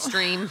Abby's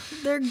stream.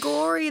 they're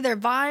gory, they're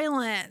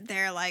violent,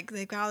 they're like,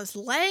 they've got all this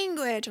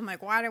language. I'm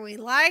like, why do we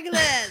like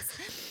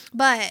this?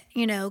 But,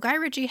 you know, Guy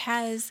Ritchie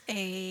has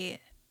a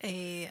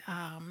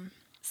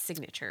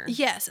Signature.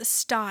 yes, a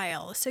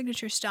style, a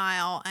signature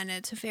style, and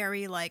it's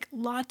very, like,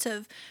 lots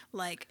of,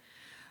 like,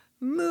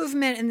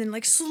 movement and then,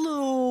 like,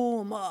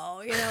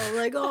 slow-mo, you know,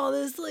 like all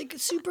this, like,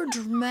 super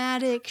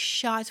dramatic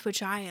shots,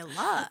 which I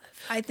love.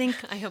 I think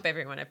I hope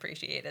everyone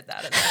appreciated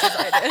that as much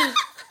as I did.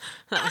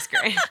 That was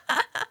great.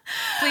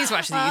 Please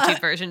watch the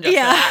YouTube version just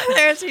for that.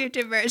 there's a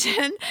YouTube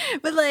version.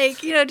 But,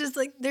 like, you know, just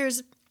like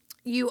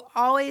you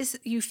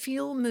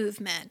feel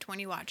movement when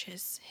you watch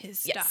his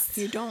stuff.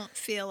 You don't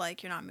feel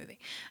like you're not moving.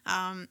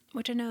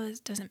 Which I know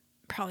doesn't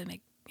probably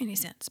make any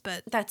sense,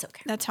 but That's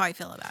okay. that's how I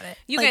feel about it.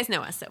 You Like, guys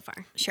know us so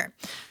far. sure.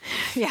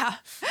 Yeah.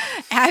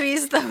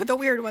 Abby's the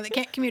weird one that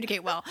can't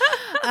communicate well.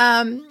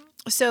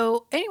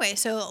 So anyway,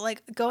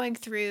 like going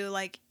through,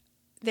 like,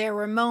 there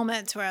were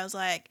moments where I was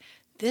like,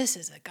 this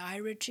is a Guy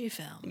Ritchie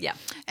film. Yeah.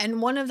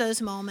 And one of those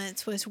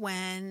moments was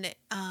when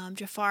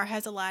Jafar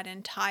has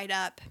Aladdin tied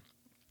up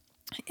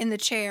in the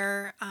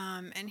chair,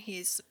 and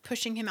he's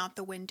pushing him out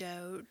the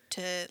window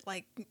to,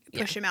 like,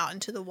 push him out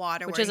into the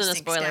water. Which where isn't he a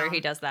sinks spoiler. down. He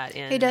does that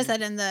in... He does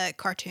that in the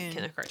cartoon.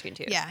 in the cartoon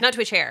too. Yeah. Not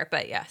to a chair,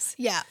 but yes.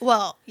 Yeah.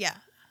 Well, yeah.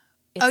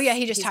 Oh, yeah,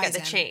 he just he's ties got the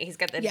him. chain. He's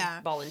got the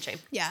Yeah. ball and chain.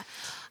 Yeah.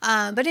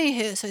 But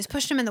anywho, so he's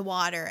pushed him in the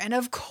water. And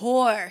of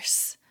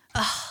course,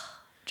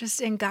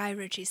 just in Guy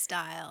Ritchie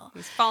style.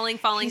 He's falling,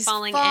 He's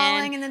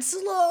and and then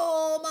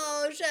slow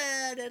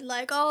motion, and,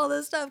 like, all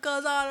this stuff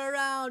goes on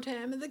around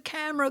him, and the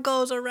camera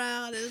goes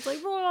around, and it's like,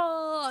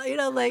 whoa, you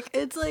know, like,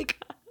 it's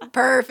like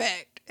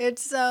perfect.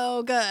 It's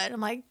so good.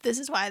 I'm like, this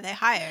is why they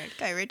hired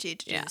Guy Ritchie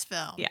to do this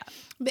film. Yeah.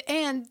 But,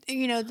 and,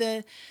 you know,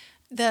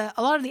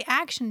 a lot of the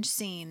action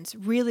scenes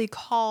really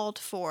called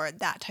for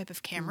that type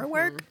of camera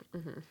work.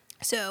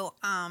 So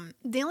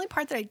the only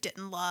part that I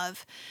didn't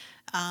love,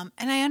 and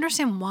I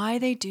understand why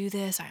they do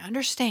this, I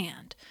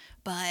understand,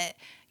 but,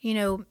 you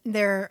know,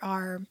 there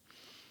are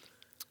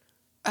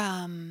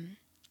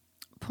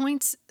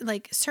points,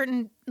 like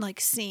certain, like,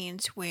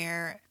 scenes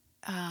where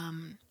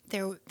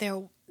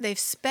they've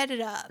sped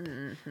it up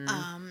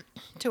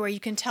to where you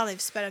can tell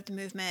they've sped up the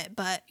movement,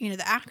 but, you know,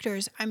 the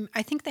actors,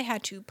 I think they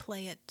had to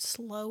play it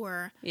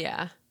slower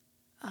Yeah.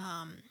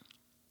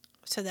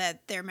 so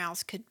that their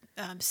mouths could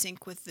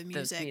sync with the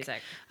music. The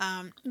music.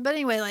 But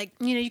anyway, like,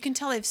 you know, you can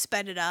tell they've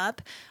sped it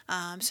up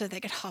so they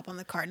could hop on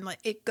the cart and let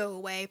it go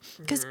away.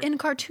 Because in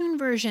cartoon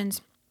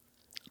versions,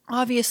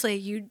 obviously,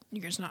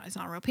 it's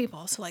not real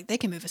people, so, like, they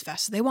can move as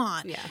fast as they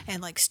want. Yeah.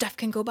 And, like, stuff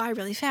can go by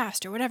really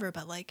fast or whatever.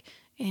 But, like,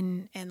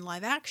 in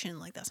live action,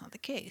 like, that's not the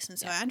case. And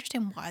so I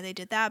understand why they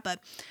did that, but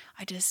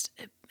I don't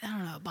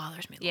know, it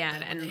bothers me a little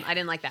bit. And I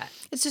didn't like that.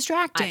 It's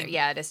distracting.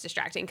 Yeah, it is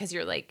distracting because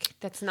you're like,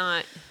 that's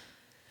not...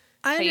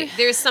 I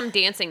There's some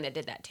dancing that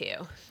did that too.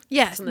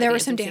 Yes, some of the there were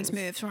some dancing dance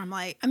scenes. moves where I'm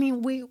like, I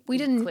mean, we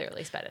didn't...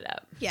 Clearly sped it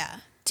up. Yeah.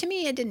 To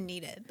me, it didn't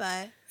need it,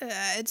 but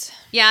it's...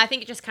 Yeah, I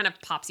think it just kind of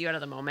pops you out of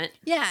the moment.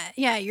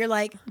 Yeah, you're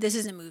like, this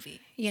is a movie,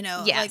 you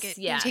know? Yes, like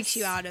it takes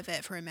you yes. out of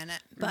it for a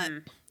minute, but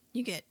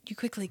you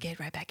quickly get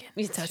right back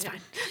in, so it's fine.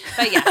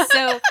 But yeah,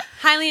 so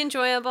highly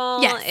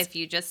enjoyable. Yes. If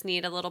you just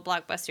need a little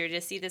blockbuster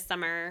to see this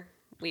summer,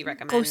 we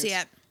recommend. Go see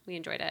it. We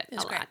enjoyed it a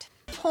was great. lot.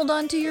 Hold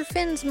on to your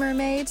fins,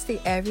 mermaids. The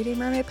Everyday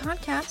Mermaid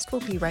podcast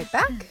will be right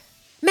back.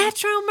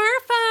 Metro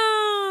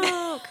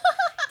Merfolk!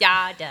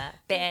 Y'all the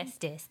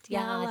bestest.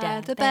 Y'all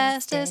are the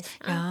bestest.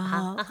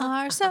 Y'all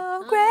are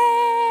so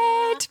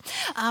great.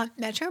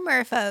 Metro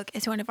Merfolk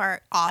is one of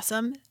our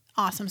awesome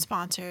awesome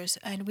sponsors,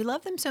 and we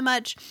love them so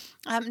much.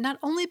 Not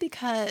only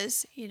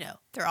because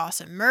they're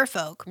awesome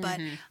merfolk, but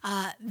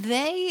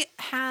they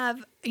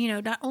have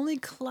not only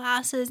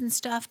classes and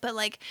stuff, but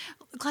like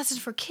classes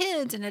for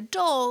kids and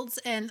adults,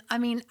 and I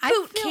mean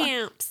Boot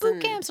camps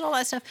and all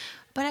that stuff.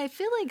 But I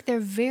feel like they're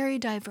very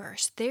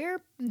diverse.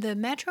 They're the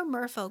Metro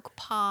Merfolk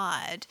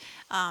Pod.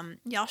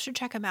 Y'all should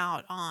check them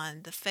out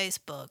on the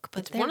Facebook.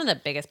 But It's one of the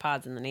biggest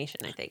pods in the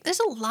nation, I think.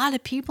 there's a lot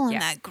of people in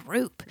that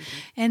group,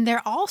 and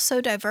they're all so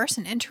diverse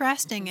and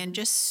interesting and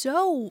just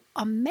so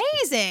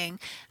amazing.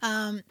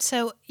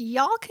 So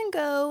y'all can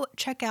go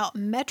check out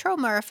Metro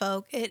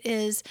Merfolk. It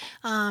is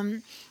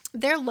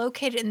they're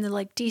located in the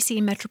like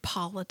DC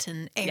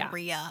metropolitan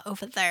area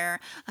over there,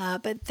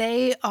 but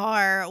they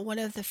are one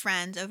of the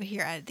friends over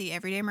here at the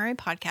Everyday Mermaid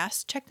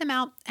podcast. Check them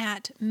out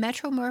at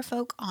Metro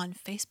Merfolk on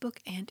Facebook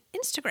and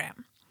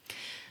Instagram.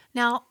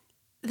 Now,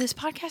 this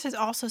podcast is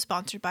also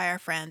sponsored by our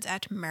friends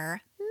at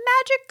Mermagicon.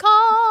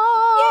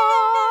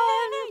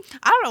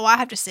 I don't know why I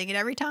have to sing it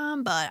every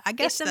time, but I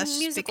guess It's a that's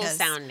musical because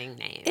sounding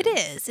name. it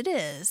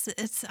is.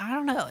 It's I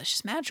don't know. It's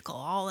just magical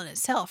all in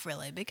itself,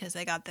 really, because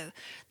they got the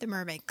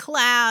mermaid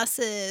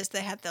classes.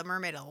 They had the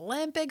Mermaid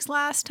Olympics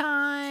last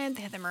time.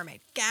 They had the Mermaid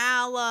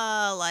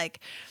Gala. Like,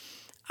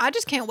 I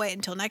just can't wait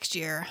until next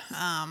year.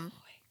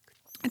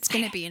 It's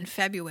going to be in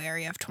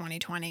February of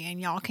 2020,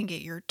 and y'all can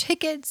get your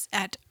tickets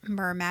at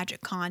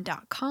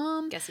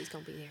mermagiccon.com. Guess who's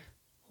going to be there?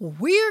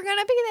 We're going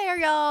to be there,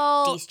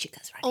 y'all. These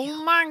chicas right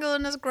Oh my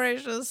goodness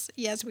gracious.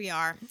 Yes, we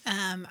are.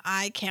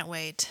 I can't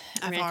wait.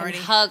 I can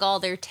hug all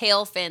their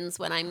tail fins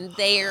when I'm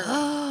there.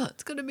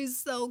 It's going to be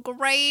so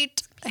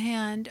great.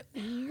 And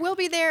we'll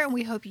be there, and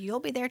we hope you'll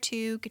be there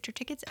too. Get your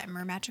tickets at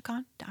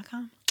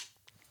mermagiccon.com.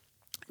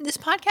 This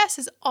podcast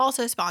is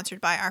also sponsored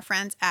by our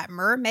friends at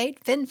Mermaid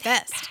Fin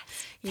Fest.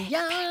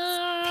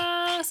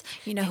 Yes.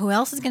 You know who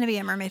else is going to be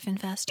at Mermaid Fin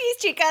Fest?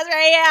 These chicas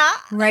right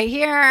here. Right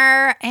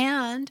here.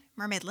 And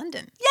Mermaid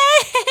London.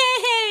 Yay!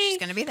 She's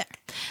going to be there.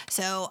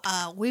 So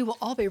we will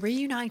all be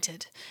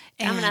reunited.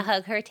 I'm And going to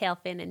hug her tail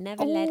fin and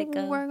never let it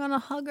go. we're going to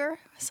hug her.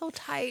 So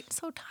tight,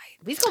 so tight.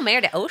 We's going to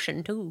marry the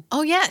ocean, too.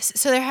 Oh, yes.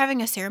 So they're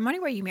having a ceremony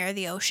where you marry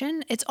the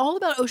ocean. It's all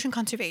about ocean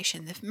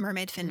conservation, the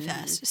Mermaid Fin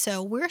Fest.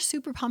 So we're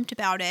super pumped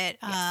about it.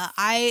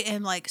 I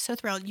am like so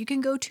thrilled. You can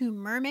go to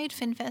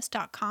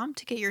mermaidfinfest.com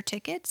to get your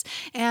tickets.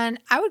 And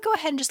I would go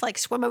ahead and just like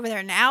swim over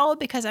there now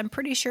because I'm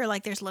pretty sure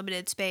like there's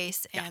limited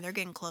space and they're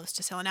getting close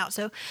to selling out.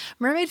 So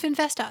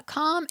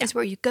mermaidfinfest.com is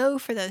where you go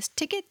for those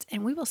tickets,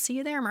 and we will see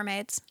you there,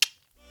 mermaids.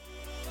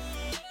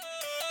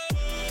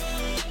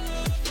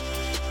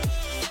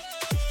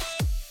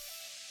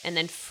 And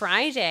then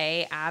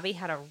Friday, Abby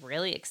had a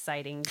really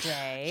exciting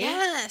day.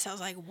 Yes. I was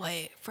like,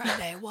 wait,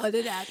 Friday, what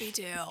did Abby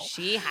do?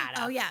 She had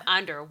a Oh, yeah.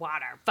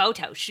 underwater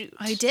photo shoot.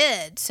 I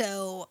did.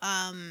 So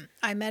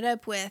I met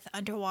up with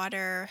the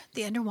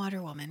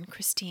underwater woman,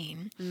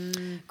 Christine.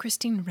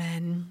 Christine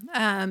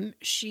Wren.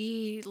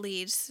 She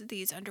leads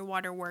these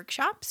underwater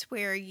workshops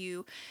where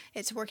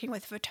it's working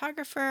with a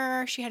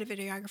photographer. She had a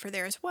videographer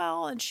there as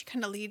well. And she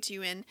kind of leads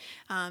you in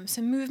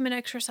some movement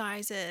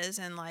exercises.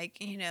 And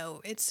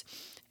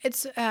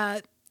it's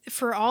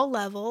for all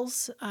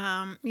levels.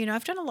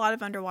 I've done a lot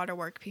of underwater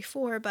work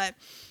before, but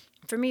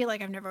for me,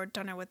 like, I've never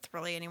done it with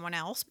really anyone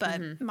else but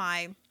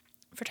my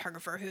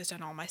photographer who's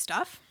done all my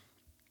stuff.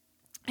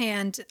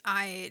 And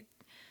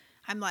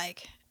I'm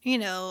like,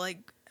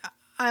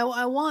 I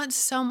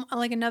want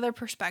another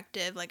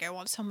perspective. Like, I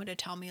want someone to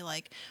tell me,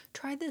 like,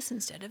 try this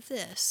instead of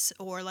this,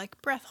 or like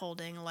breath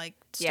holding, like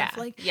stuff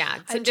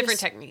some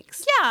different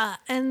techniques. Yeah.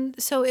 And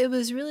so it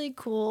was really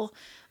cool.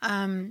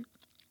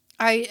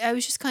 I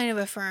was just kind of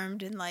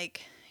affirmed in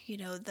like,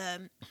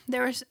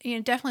 there was,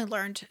 definitely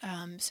learned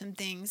some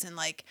things, and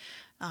like,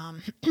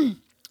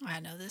 I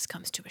know this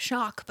comes to a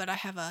shock, but I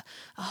have a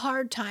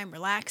hard time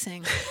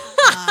relaxing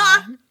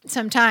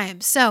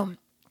sometimes. So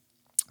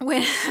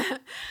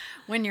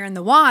when you're in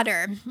the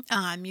water,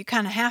 you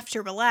kind of have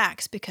to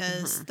relax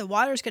because the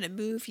water's going to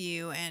move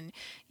you, and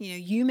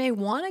you may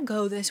want to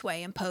go this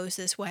way and pose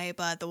this way,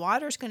 but the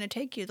water's going to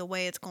take you the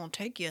way it's going to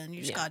take you, and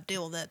you just got to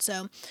deal with it.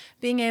 So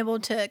being able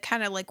to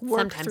kind of like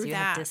work Sometimes through you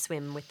that. have to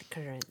swim with the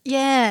current.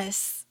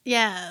 Yes.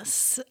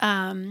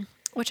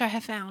 Which I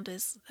have found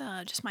is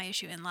just my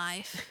issue in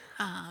life.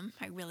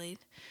 I really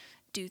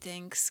do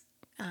things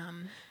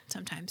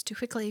sometimes too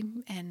quickly,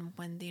 and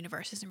when the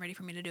universe isn't ready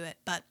for me to do it,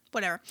 but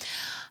whatever.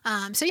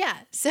 So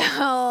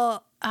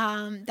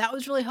that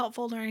was really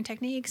helpful, learning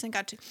techniques, and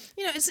got to,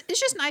 it's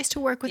just nice to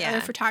work with other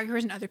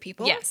photographers and other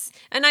people. Yes.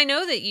 And I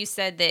know that you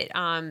said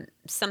that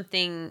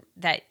something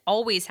that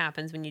always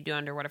happens when you do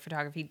underwater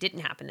photography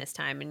didn't happen this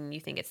time, and you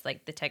think it's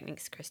like the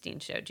techniques Christine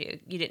showed you.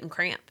 You didn't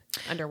cramp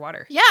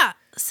underwater. Yeah.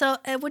 So,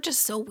 which is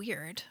so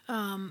weird.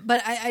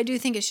 But I do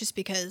think it's just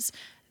because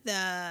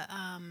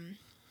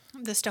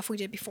the stuff we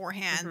did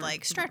beforehand,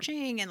 like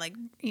stretching and like,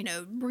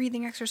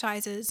 breathing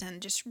exercises and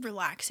just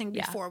relaxing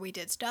before we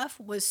did stuff,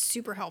 was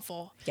super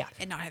helpful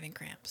in not having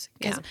cramps.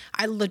 Because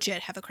I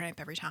legit have a cramp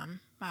every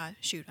time I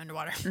shoot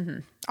underwater.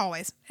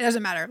 Always. It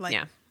doesn't matter. Like,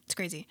 it's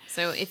crazy.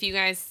 So if you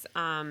guys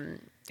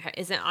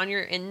Is it on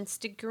your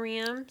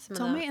Instagram? It's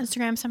on my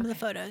Instagram, some of the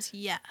photos.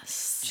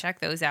 Yes. Check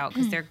those out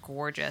because they're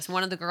gorgeous.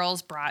 One of the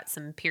girls brought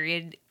some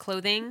period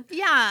clothing.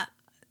 Yeah.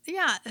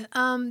 Yeah.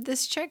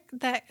 This chick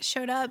that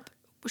showed up,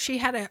 she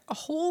had a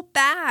whole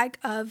bag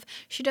of,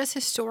 she does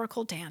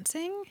historical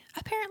dancing,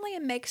 apparently,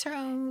 and makes her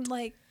own,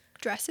 like,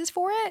 dresses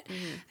for it.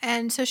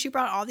 And so she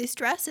brought all these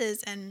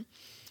dresses, and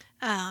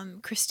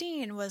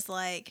Christine was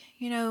like,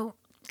 you know,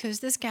 because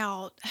this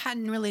gal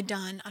hadn't really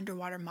done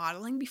underwater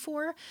modeling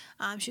before.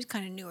 She's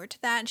kind of newer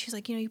to that. And she's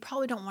like, you know, you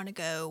probably don't want to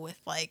go with,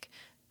 like,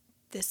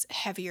 this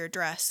heavier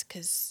dress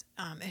because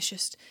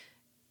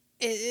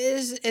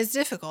it's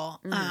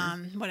difficult.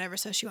 Whatever.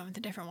 So she went with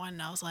a different one,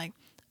 and I was like,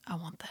 I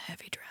want the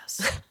heavy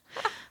dress.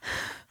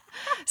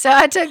 So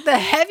I took the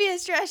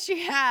heaviest dress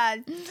she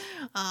had.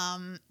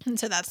 And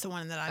so that's the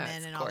one that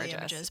I'm in all the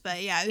images.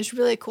 But yeah, it was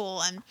really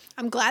cool. And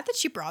I'm glad that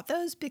she brought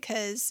those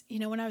because, you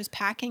know, when I was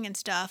packing and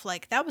stuff,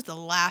 like that was the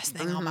last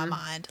thing on my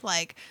mind.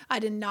 Like I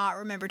did not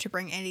remember to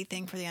bring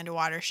anything for the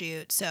underwater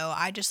shoot. So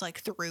I just like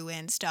threw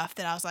in stuff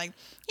that I was like,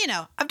 you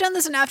know, I've done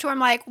this enough to where I'm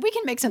like, we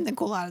can make something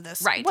cool out of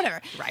this. Right.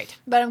 Whatever. Right.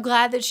 But I'm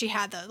glad that she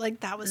had those.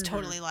 Like that was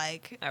totally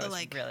like, That was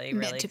like really,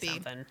 meant really to be.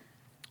 something.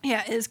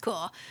 Yeah, it is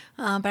cool.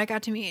 But I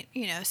got to meet,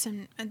 you know,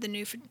 some the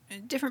new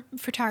different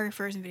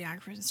photographers and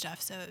videographers and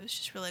stuff. So it was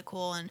just really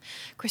cool. And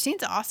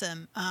Christine's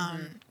awesome.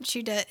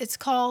 She did. It's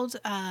called.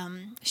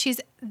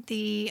 She's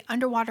the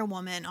Underwater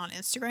Woman on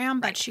Instagram,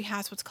 but she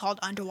has what's called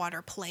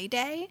Underwater Play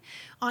Day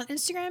on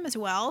Instagram as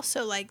well.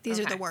 So like these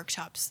are the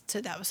workshops.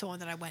 So that was the one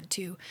that I went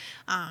to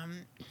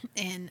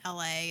in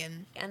LA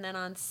And then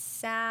on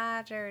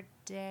Saturday,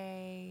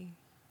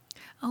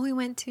 we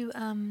went to.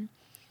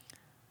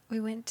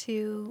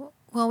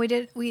 Well,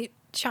 we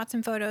shot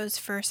some photos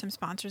for some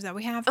sponsors that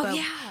we have.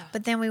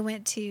 But then we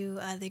went to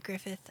the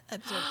Griffith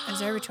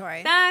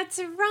Observatory. That's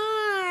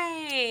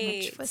right.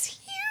 Which was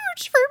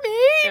huge for me.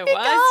 It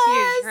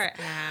was huge for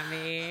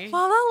Abby. La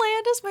La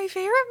Land is my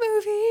favorite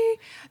movie.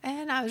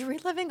 And I was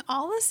reliving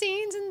all the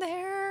scenes in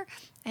there.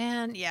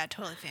 And yeah,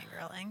 totally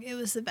fangirling. It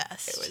was the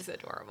best. It was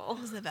adorable.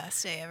 It was the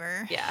best day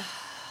ever. Yeah.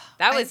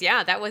 That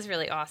was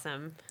really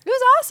awesome. It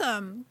was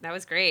awesome. That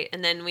was great.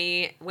 And then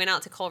we went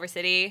out to Culver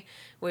City.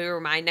 We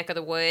were my neck of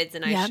the woods,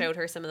 and I showed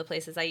her some of the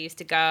places I used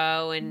to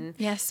go. And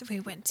yes,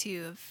 we went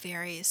to a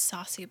very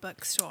saucy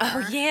bookstore.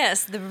 Oh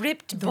yes, the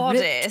Ripped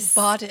Bodice. Ripped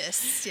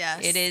Bodice,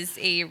 yes. It is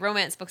a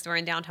romance bookstore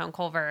in downtown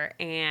Culver,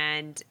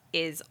 and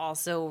is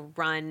also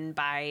run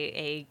by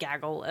a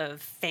gaggle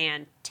of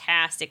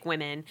fantastic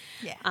women.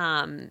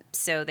 Yeah.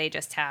 So they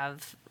just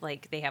have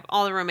they have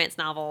all the romance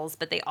novels,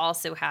 but they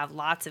also have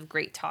lots of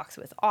great talks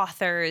with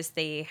authors.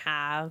 They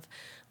have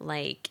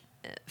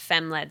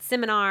femme-led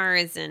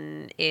seminars,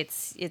 and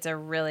it's a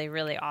really,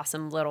 really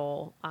awesome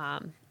little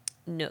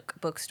Nook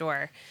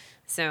bookstore.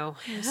 So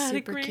I had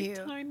a great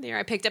time there.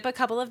 I picked up a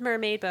couple of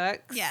mermaid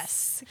books.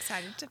 Yes,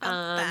 excited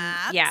about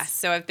that. Yeah,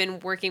 so I've been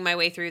working my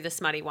way through the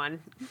smutty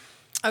one.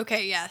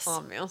 Okay, yes.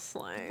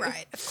 Obviously.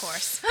 Right, of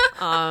course.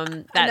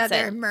 That's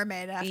Another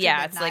mermaid after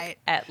midnight. It's like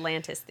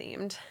Atlantis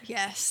themed.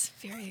 Yes,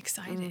 very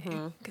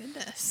exciting.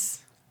 Goodness.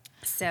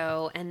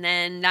 So, and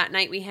then that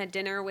night we had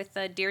dinner with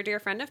a dear, dear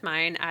friend of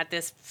mine at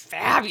this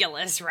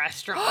fabulous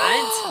restaurant.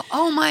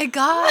 Oh my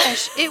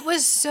gosh, it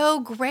was so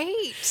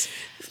great.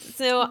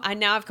 So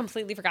now I've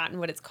completely forgotten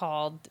what it's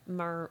called.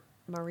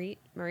 Marie,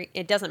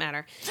 it doesn't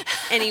matter.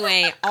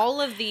 Anyway,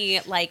 all of the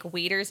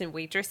waiters and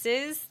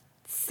waitresses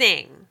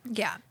sing.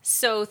 Yeah.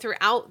 So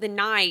throughout the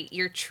night,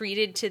 you're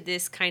treated to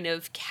this kind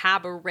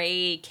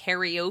cabaret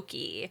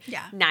karaoke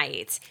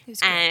night.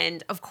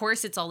 And of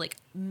course, it's all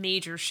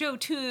major show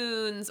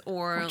tunes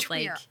or which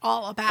we are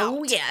all about.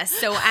 Oh, yes.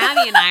 So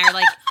Abby and I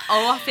are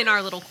off in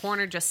our little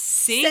corner just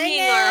singing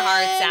our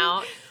hearts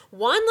out.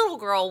 One little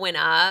girl went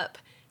up.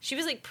 She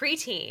was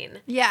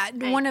preteen. Yeah,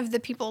 one of the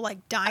people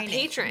dining. A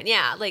patron,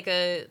 yeah,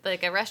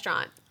 a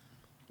restaurant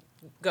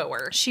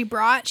goer. She had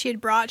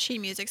brought sheet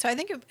music, so I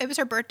think it was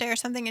her birthday or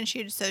something, and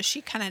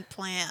she kind of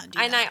planned.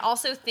 And I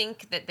also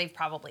think that they've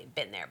probably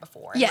been there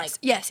before. Yes,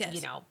 yes.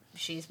 You know,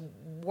 she's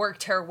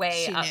worked her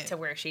way up to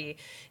where she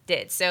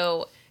did.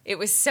 So it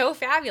was so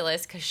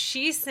fabulous because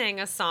she sang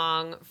a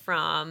song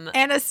from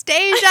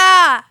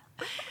Anastasia.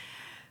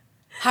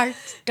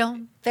 Hearts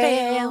don't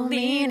fail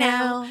me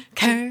now.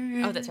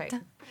 Oh, that's right.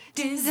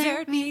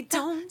 Desert me,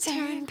 don't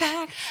turn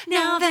back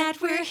now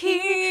that we're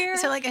here.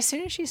 So as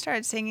soon as she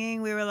started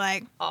singing, we were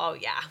like, oh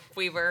yeah,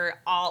 we were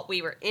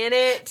in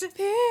it to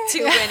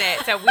win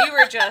it. So we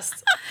were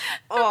just,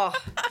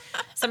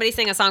 somebody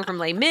sang a song from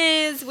Les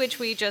Mis, which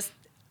we just,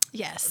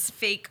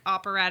 fake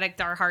operatic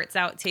our hearts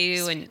out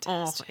to. And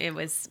it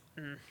was,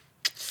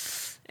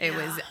 it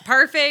was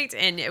perfect.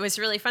 And it was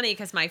really funny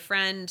because my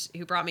friend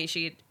who brought me,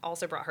 she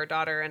also brought her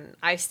daughter, and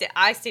I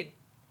stayed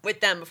with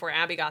them before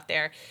Abby got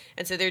there.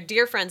 And so they're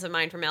dear friends of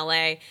mine from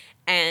LA,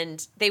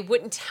 and they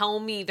wouldn't tell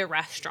me the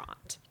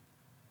restaurant.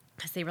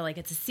 because they were like,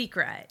 it's a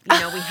secret. You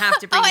know, we have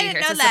to bring I you here.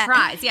 didn't It's a know that.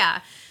 surprise.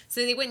 Yeah. So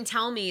they wouldn't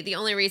tell me. The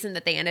only reason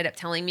that they ended up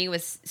telling me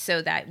was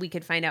so that we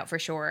could find out for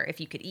sure if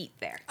you could eat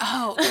there.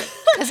 Oh,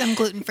 because I'm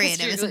gluten free and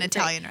it you're was an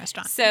gluten-free. Italian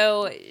restaurant.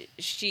 So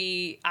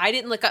I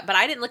didn't look up, but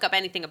I didn't look up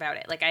anything about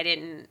it. Like I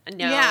didn't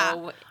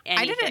know anything.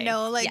 I didn't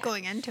know, like, Yeah.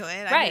 going into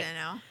it. I Right. didn't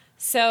know.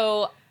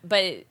 So,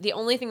 but the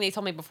only thing they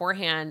told me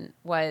beforehand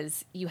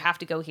was you have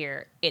to go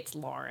here. It's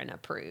Lauren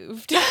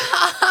approved.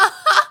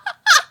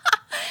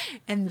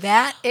 And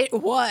that it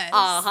was.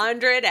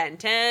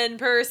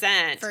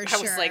 110%. For I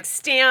sure. was like,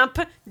 stamp,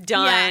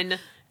 done,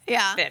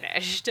 Yeah.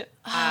 finished.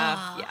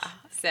 Yeah.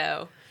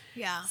 So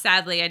Yeah.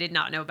 sadly, I did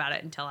not know about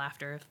it until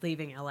after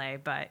leaving LA,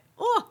 but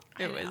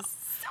it was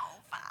so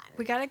fun.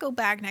 We got to go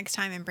back next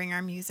time and bring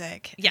our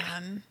music. Yeah.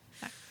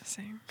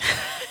 Same.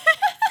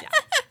 Yeah,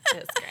 it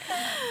was great.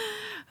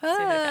 So we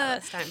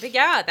got this time. But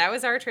yeah, that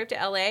was our trip to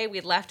LA.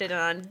 We left at an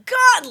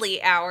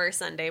ungodly hour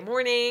Sunday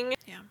morning.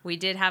 Yeah. We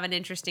did have an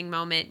interesting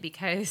moment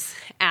because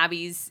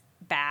Abby's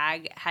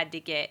bag had to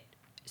get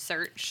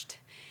searched,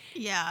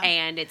 Yeah.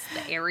 and it's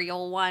the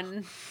Ariel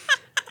one.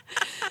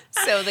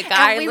 So the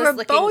guy And we was were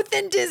looking both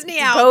in Disney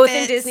outfits. both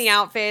in Disney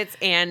outfits,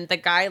 and the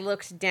guy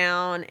looked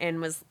down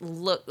and was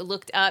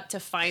looked up to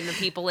find the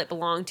people it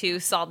belonged to,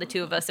 saw the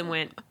two of us, and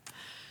went,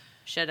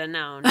 "Should have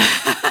known."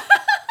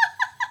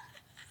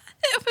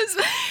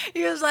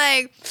 He was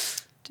like,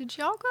 "Did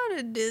y'all go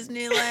to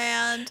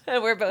Disneyland?"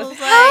 And we're both, was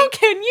 "How like,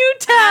 can you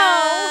tell?"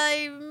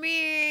 I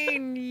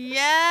mean,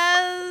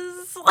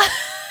 yes.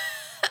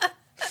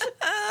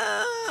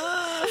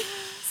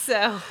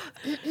 So,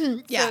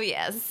 Yeah. so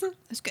yes.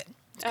 It's good.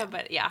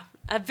 But yeah,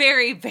 a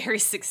very, very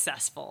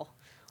successful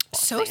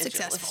So Los Angeles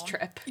successful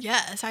trip.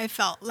 Yes, I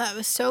felt that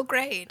was so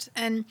great.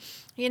 And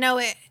you know,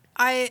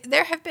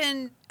 there have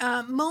been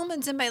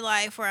moments in my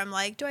life where I'm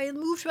like, do I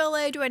move to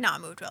LA? Do I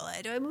not move to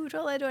LA? Do I move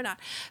to LA? Do I not?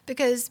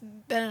 Because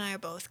Ben and I are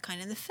both kind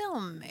of in the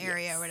film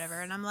area or whatever,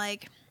 and I'm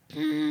like, I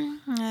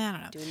don't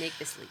know. Do we make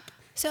this leap?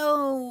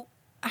 So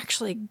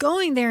actually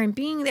going there and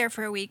being there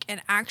for a week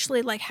and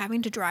actually like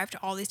having to drive to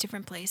all these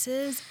different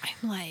places,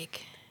 I'm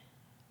like,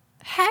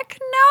 heck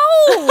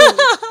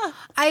no.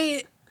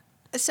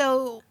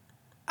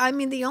 I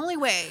mean, the only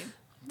way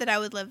that I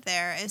would live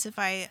there is if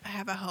I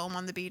have a home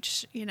on the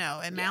beach, you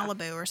know, in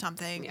Malibu or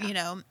something, Yeah. you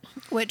know,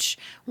 which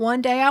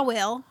one day I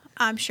will,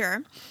 I'm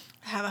sure.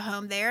 Have a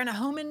home there and a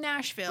home in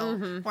Nashville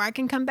where I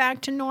can come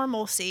back to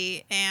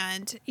normalcy.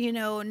 And, you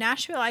know,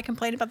 Nashville, I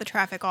complain about the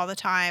traffic all the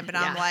time, but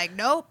I'm Yeah. like,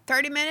 nope,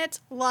 30 minutes,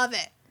 love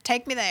it.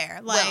 Take me there.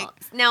 Like, Well,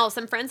 now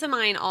some friends of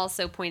mine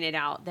also pointed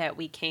out that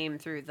we came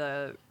through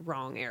the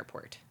wrong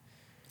airport.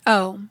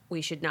 oh,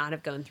 We should not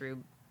have gone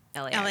through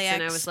LAX. And I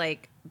LAX. was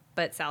like,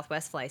 but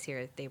Southwest flies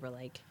here. They were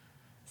like,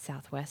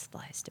 Southwest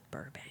flies to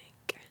Burbank.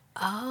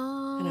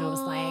 oh. And I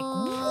was like,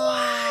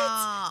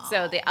 what?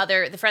 So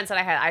the friends that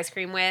I had ice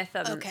cream with,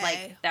 Okay.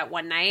 like that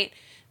one night,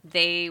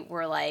 they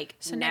were like,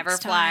 So never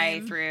next fly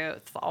time- through,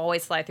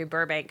 always fly through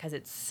Burbank because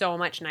it's so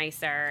much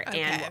nicer,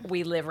 Okay. and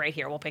we live right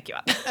here. We'll pick you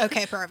up.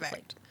 Okay,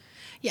 perfect.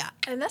 Yeah,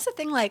 and that's the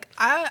thing. Like,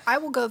 I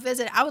will go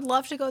visit. I would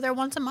love to go there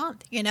once a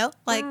month. You know,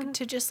 like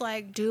to just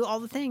like do all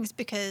the things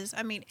because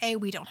I mean,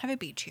 we don't have a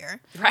beach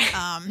here. Right.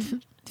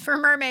 For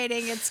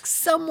mermaiding, it's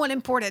somewhat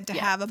important to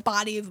have a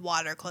body of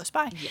water close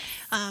by. Yes.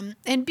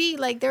 And B,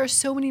 like there are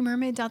so many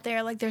mermaids out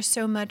there. Like there's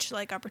so much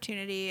like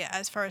opportunity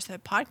as far as the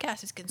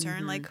podcast is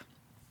concerned. Like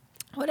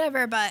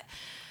whatever, but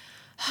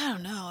I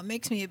don't know. It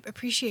makes me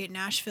appreciate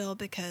Nashville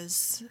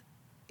because,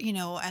 you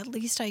know, at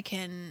least I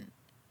can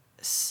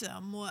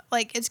somewhat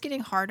like it's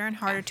getting harder and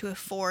harder to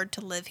afford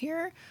to live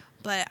here.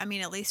 But I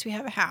mean, at least we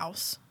have a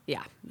house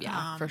Yeah,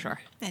 for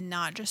sure. and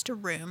not just a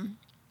room.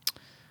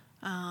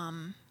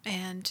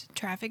 And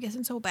traffic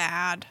isn't so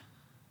bad.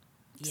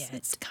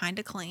 It's kind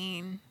of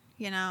clean,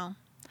 you know.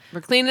 We're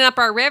cleaning up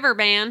our river,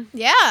 man.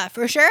 Yeah,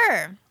 for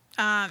sure.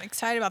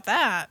 Excited about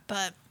that,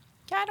 but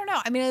yeah, I don't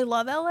know. I mean, I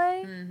love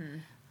LA.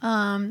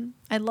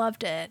 I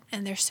loved it,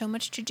 and there's so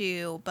much to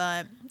do,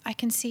 but I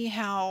can see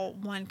how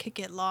one could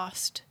get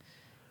lost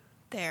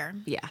there.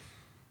 Yeah.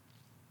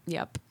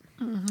 Yep.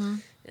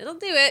 It'll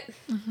do it.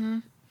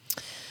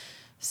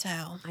 So,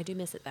 I do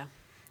miss it though,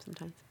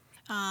 sometimes.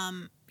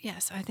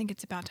 yes, I think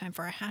it's about time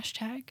for a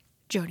hashtag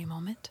Jody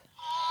moment.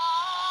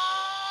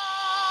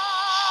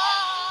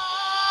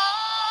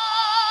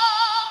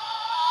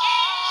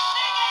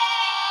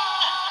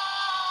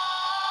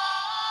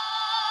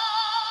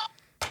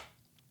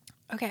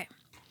 Okay.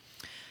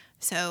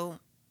 So,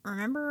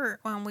 remember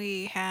when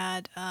we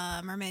had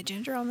Mermaid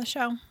Ginger on the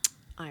show?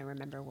 I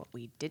remember what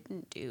we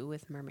didn't do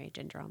with Mermaid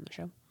Ginger on the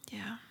show.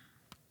 Yeah.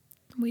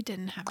 We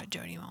didn't have a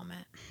Jody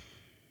moment.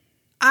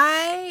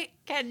 I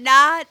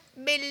cannot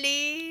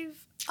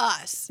believe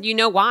us. You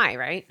know why,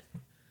 right?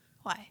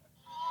 Why?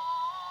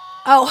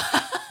 Oh,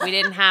 We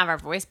didn't have our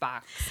voice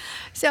box.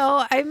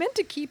 so I meant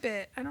to keep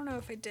it. I don't know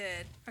if I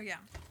did. Oh yeah.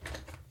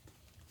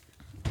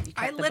 You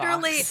cut the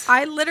box.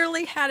 I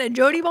literally had a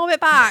Jody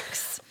moment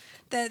box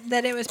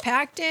that it was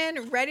packed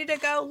in, ready to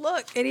go.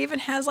 Look, it even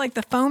has like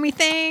the foamy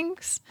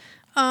things.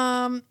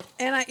 And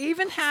I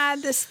even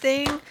had this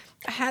thing.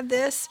 I had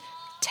this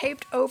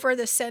taped over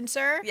the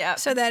sensor, Yep.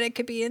 so that it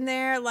could be in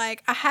there.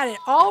 Like I had it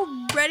all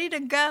ready to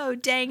go.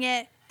 Dang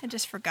it! I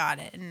just forgot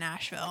it in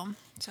Nashville.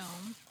 So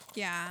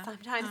yeah,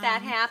 Sometimes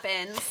that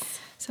happens.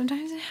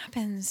 sometimes it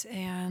happens,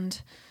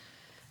 and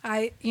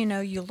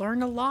you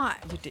learn a lot.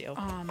 You do.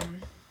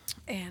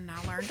 And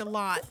I learned a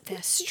lot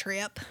this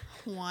trip.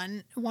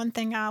 One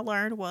thing I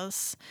learned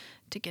was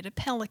to get a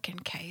Pelican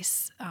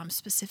case,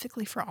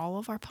 specifically for all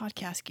of our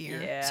podcast gear,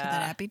 so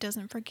that Abby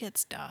doesn't forget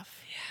stuff.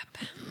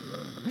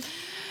 Yep.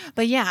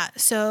 But yeah,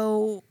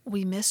 so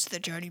we missed the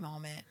Jody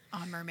moment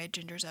on Mermaid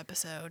Ginger's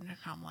episode, and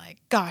I'm like,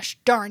 gosh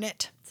darn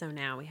it. So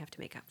now we have to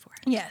make up for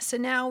it. Yeah, so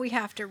now we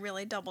have to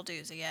really double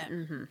doozy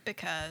it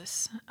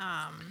because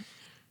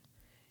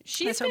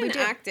She's That's what we been do.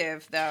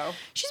 active, though.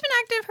 she's been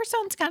active. Her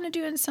son's kind of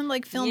doing some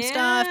like film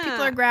stuff. People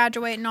Yeah. are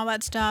graduating, all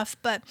that stuff.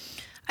 But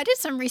I did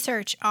some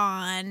research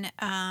on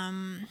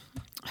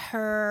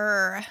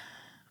her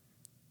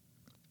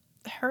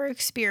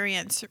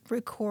experience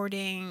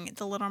recording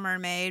The Little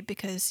Mermaid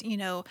because,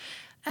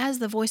 as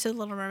the voice of The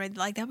Little Mermaid,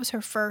 like that was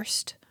her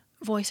first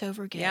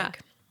voiceover gig. Yeah.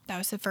 That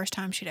was the first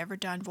time she'd ever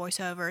done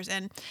voiceovers.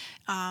 And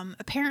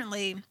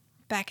apparently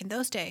back in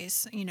those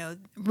days,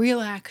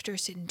 real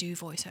actors didn't do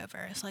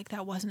voiceovers. Like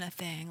that wasn't a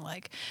thing,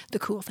 like the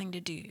cool thing to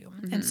do.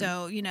 And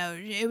so,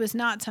 it was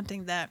not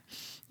something that,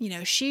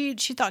 she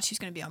thought she was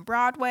going to be on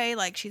Broadway.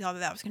 Like she thought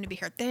that was going to be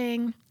her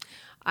thing.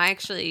 I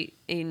actually,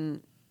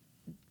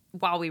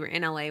 while we were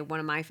in LA, one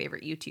of my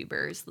favorite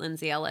YouTubers,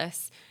 Lindsay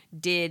Ellis,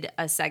 did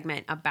a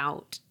segment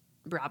about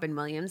Robin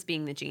Williams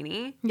being the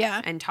genie. Yeah.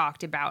 And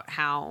talked about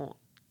how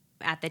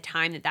at the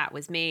time that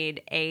was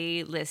made,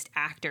 A-list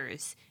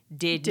actors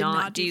did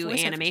not do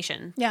voiceovers.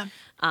 animation. Yeah.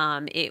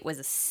 It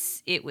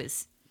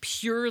was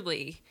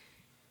purely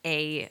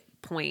a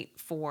point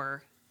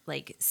for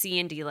like C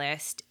and D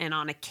list, and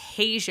on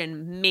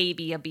occasion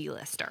maybe a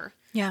B-lister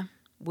Yeah.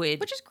 would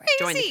Which is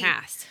join the crazy.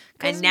 cast.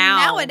 'Cause And now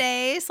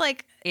nowadays,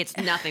 like it's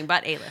nothing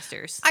but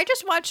A-listers. I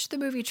just watched the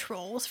movie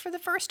Trolls for the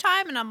first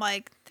time, and I'm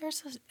like,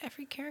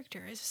 every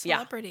character is a Yeah.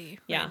 celebrity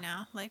Yeah. right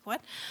now. Like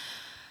what?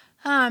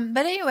 But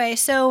anyway,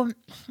 so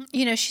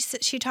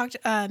she talked.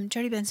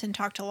 Jodi Benson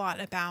talked a lot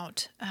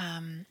about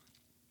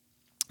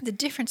the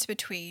difference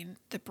between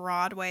the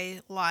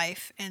Broadway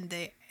life and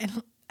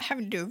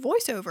having to do a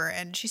voiceover,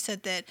 and she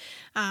said that.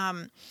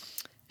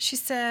 She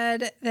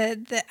said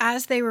that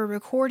as they were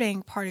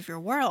recording Part of Your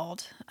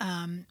World,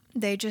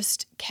 they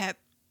just kept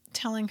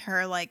telling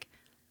her, like,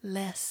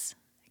 less.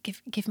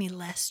 Give me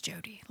less,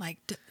 Jody. Like,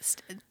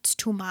 it's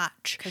too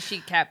much. Because she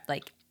kept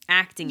like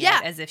acting Yeah.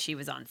 it as if she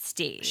was on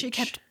stage. She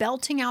kept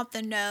belting out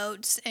the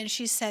notes, and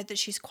she said that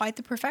she's quite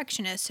the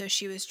perfectionist, so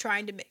she was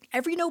trying to make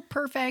every note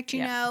perfect,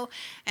 you know?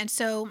 And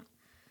so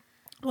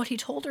what he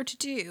told her to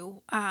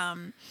do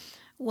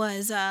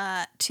was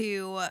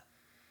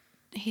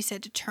he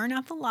said to turn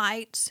out the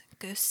lights,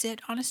 go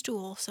sit on a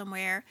stool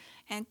somewhere,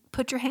 and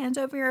put your hands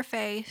over your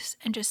face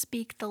and just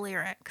speak the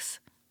lyrics,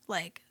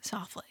 like,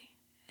 softly.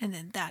 And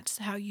then that's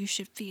how you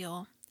should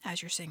feel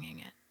as you're singing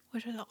it,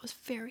 which I thought was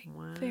very,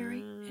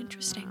 very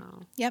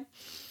interesting. Yep.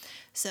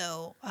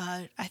 So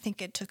I think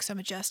it took some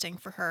adjusting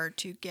for her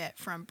to get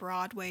from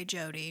Broadway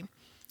Jody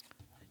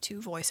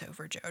to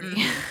voiceover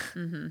Jody.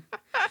 Mm-hmm.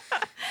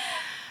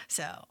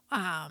 So,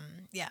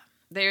 yeah.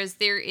 There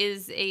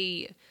is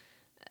a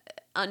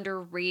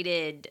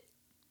underrated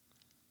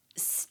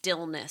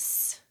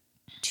stillness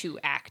to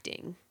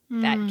acting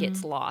that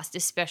gets lost,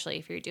 especially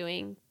if you're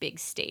doing big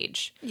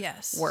stage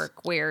Yes.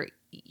 work where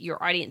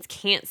your audience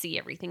can't see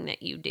everything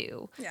that you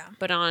do. Yeah.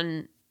 But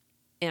on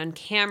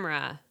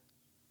camera,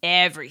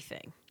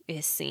 everything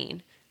is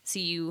seen. So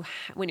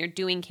when you're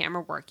doing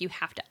camera work, you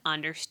have to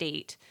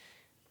understate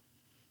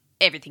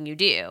everything you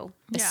do,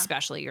 Yeah.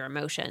 especially your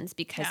emotions,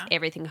 because Yeah.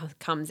 everything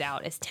comes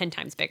out as 10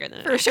 times bigger than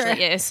it For actually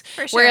sure. is.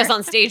 For sure. Whereas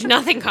on stage,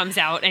 nothing comes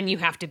out and you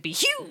have to be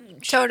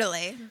huge.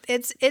 Totally.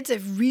 It's a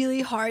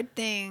really hard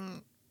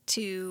thing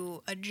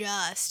to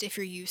adjust if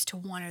you're used to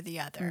one or the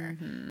other.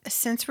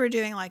 Since we're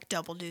doing like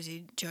double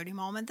doozy Jody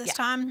moment this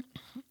time,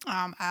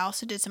 I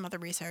also did some other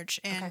research,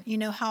 and you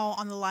know how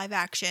on the live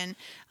action,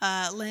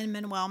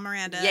 Lin-Manuel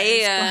Miranda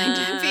is going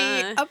to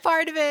be a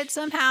part of it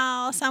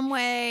somehow, some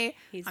way.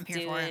 I'm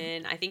here for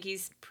it. I think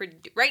he's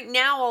right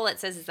now. All it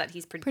says is that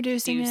he's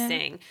Producing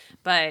producing, it.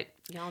 but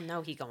y'all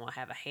know he gonna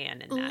have a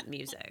hand in that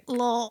music.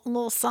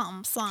 Little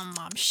something,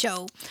 I'm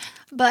sure.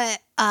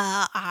 But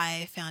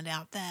I found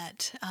out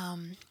that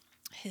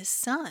his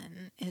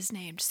son is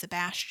named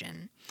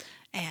Sebastian,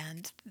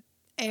 and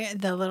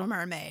the Little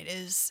Mermaid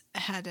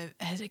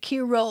has a key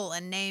role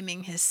in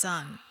naming his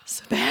son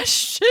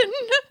Sebastian.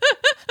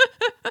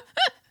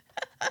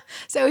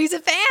 So he's a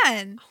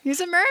fan. He's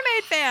a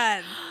mermaid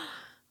fan,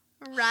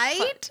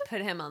 right?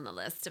 Put him on the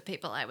list of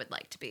people I would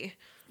like to be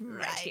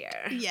right here.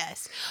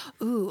 Yes.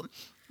 Ooh.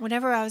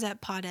 Whenever I was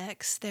at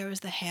PodX, there was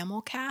the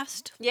Hamill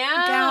cast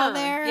Yeah, gal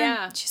there.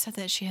 yeah. She said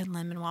that she had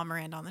Lin-Manuel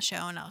Miranda on the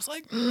show, and I was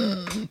like,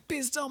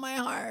 be still my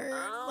heart.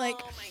 Oh Like,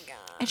 my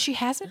god! And she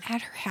has it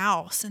at her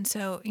house. And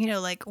so, you know,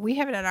 like we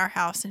have it at our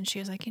house. And she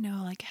was like, you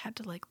know, like I had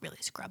to like really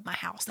scrub my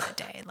house that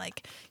day.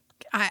 Like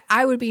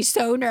I would be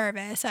so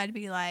nervous. I'd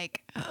be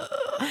like,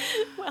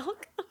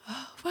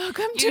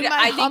 welcome to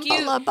my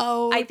humble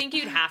abode. I think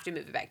you'd have to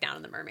move it back down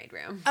in the mermaid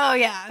room. Oh,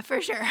 yeah,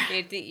 for sure.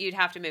 You'd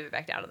have to move it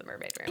back down to the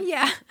mermaid room.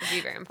 Yeah. It'd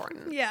be very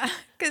important. Yeah.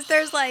 Because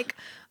there's like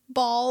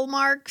ball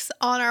marks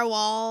on our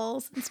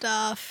walls and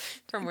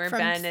stuff. From where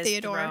Ben has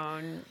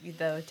thrown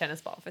the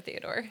tennis ball for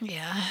Theodore.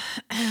 Yeah.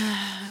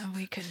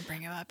 We couldn't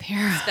bring him up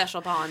here.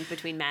 Special bond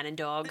between man and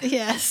dog.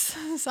 Yes.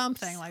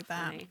 Something like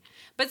that. Funny.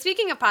 But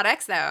speaking of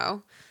PodX,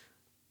 though,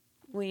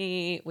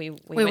 we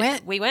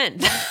went. We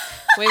went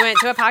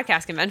to a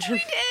podcast convention.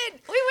 We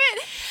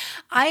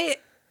went.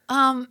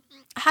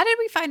 How did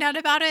we find out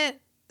about it?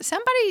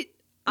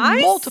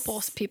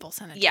 Multiple people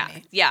sent it to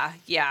me. Yeah.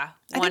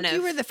 I think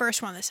you were the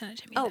first one that sent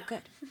it to me. Oh, though.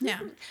 good. Yeah.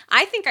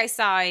 I think I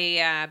saw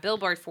a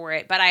billboard for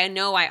it, but I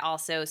know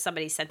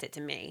somebody sent it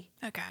to me.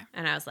 Okay.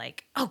 And I was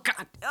like, oh,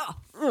 God.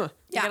 You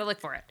gotta look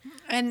for it.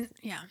 And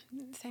yeah,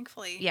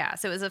 thankfully. Yeah,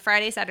 so it was a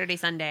Friday, Saturday,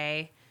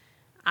 Sunday.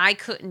 I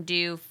couldn't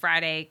do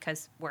Friday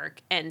because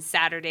work, and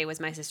Saturday was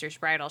my sister's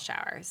bridal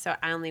shower, so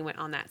I only went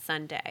on that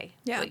Sunday.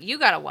 Yeah. But you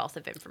got a wealth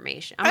of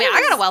information. I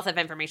got a wealth of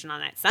information on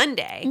that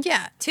Sunday.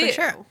 Yeah, too. for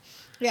sure.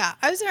 Yeah,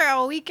 I was there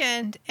all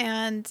weekend,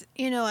 and,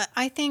 you know,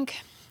 I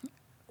think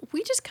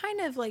we just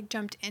kind of, like,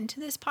 jumped into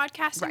this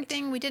podcasting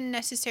thing. We didn't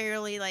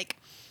necessarily, like...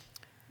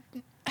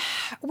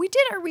 We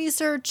did our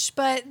research,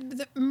 but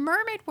the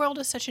mermaid world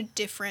is such a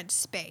different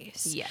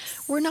space.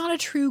 Yes. We're not a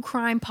true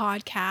crime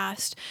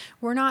podcast.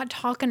 We're not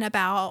talking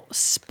about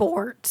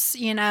sports,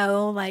 you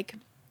know, like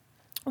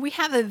we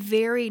have a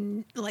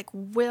very like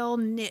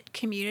well-knit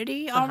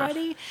community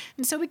already.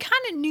 And so we kind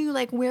of knew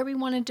like where we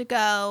wanted to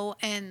go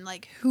and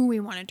like who we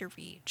wanted to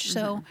reach.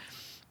 So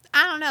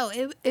I don't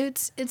know.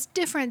 It's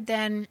different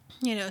than,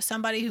 you know,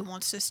 somebody who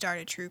wants to start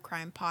a true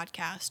crime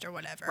podcast or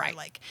whatever. Right.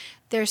 Like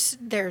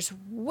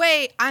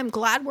I'm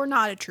glad we're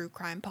not a true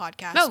crime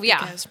podcast. Oh, yeah.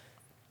 Because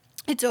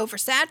it's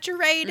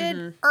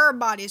oversaturated.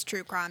 Everybody's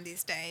true crime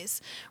these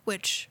days,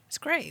 which is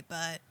great,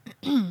 but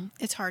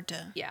it's hard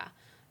to get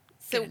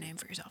a name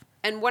for yourself.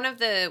 And one of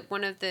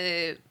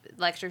the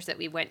lectures that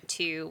we went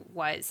to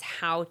was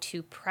how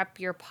to prep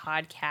your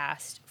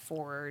podcast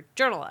for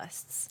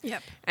journalists.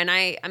 Yep. And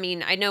I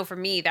mean, I know for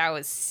me that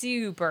was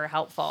super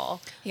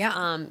helpful.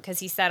 Yeah. Because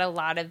he said a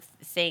lot of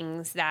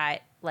things that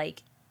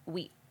like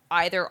we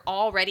either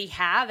already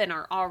have and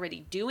are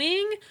already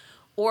doing,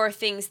 or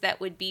things that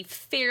would be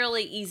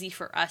fairly easy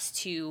for us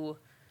to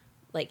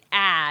like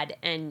add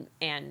and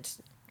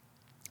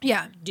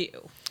do.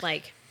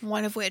 Like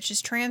one of which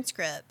is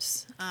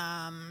transcripts.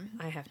 I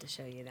have to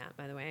show you that,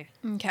 by the way.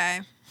 Okay.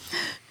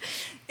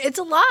 It's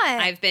a lot.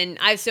 I've been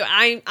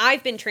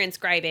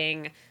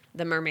transcribing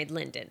the Mermaid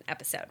Linden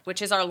episode,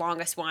 which is our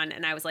longest one,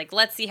 and I was like,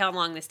 let's see how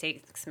long this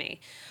takes me.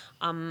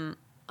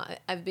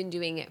 I've been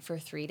doing it for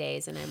 3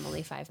 days, and I'm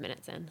only 5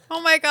 minutes in.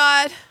 Oh my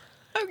God.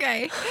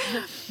 Okay.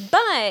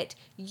 But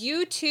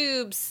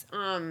YouTube's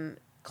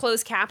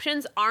closed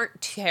captions aren't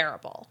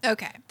terrible.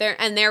 Okay.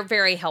 They're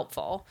very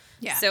helpful.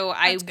 Yeah. So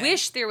I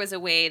wish there was a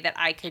way that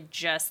I could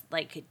just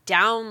like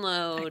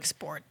download,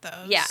 export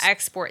those. Yeah,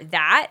 export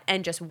that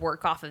and just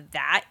work off of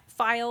that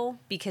file,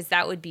 because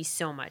that would be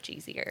so much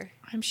easier.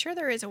 I'm sure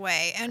there is a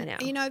way. And, I know.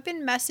 you know, I've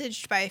been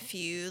messaged by a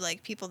few,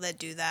 like, people that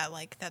do that.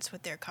 Like, that's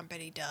what their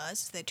company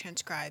does. They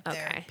transcribe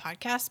their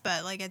podcast.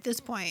 But, like, at this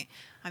point,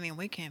 I mean,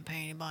 we can't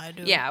pay anybody to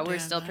do it. Yeah, we're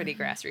still pretty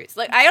grassroots.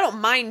 Like, I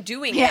don't mind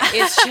doing it.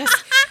 It's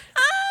just...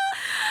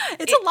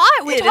 It's a lot.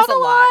 We talk a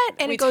lot.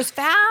 And it goes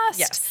fast.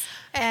 Yes.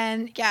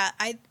 And,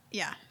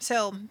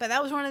 So, but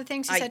that was one of the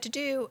things he said to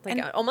do. Like,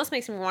 and it almost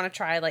makes me want to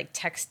try, like,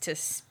 text to...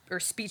 or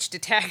speech to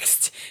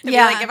text. And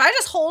Yeah. be like, if I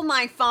just hold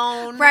my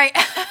phone right.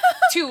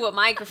 to a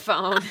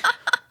microphone,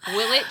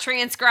 will it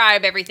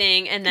transcribe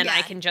everything? And then Yeah.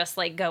 I can just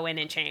like go in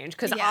and change.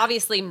 Because Yeah.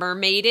 obviously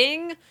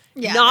mermaiding,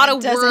 Yeah, not a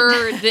that doesn't-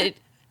 word that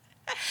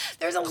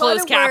There's a lot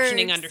closed of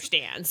captioning words.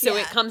 understands. So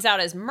Yeah. it comes out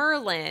as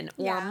Merlin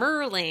or Yeah.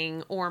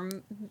 Merling or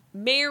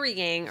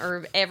marrying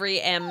or every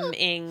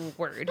M-ing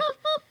word.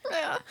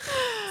 Yeah.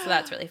 So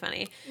that's really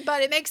funny.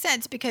 But it makes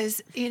sense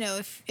because, you know,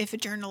 if a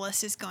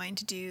journalist is going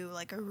to do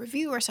like a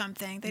review or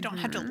something, they don't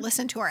have to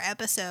listen to our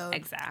episode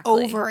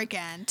Exactly. over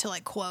again to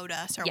like quote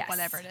us or Yes.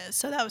 whatever it is.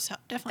 So that was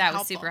definitely That was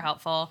helpful. super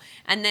helpful.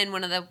 And then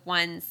one of the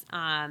ones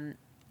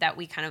that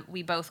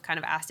we both kind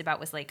of asked about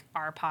was like,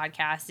 our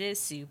podcast is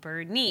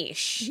super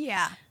niche.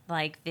 Yeah.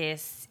 Like,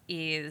 this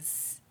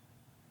is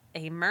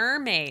a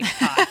mermaid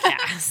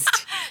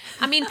podcast.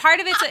 I mean,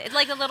 part of it's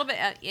like a little bit,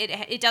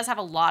 it does have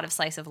a lot of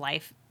slice of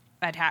life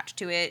attached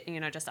to it, you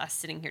know, just us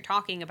sitting here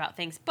talking about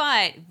things,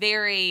 but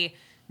very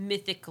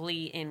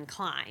mythically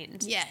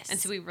inclined. Yes. And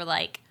so we were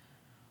like,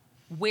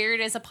 where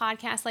does a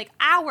podcast like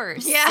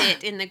ours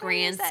sit in the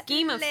grand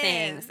scheme of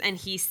things? And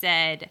he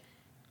said,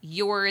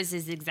 yours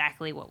is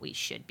exactly what we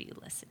should be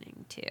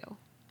listening to.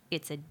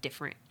 It's a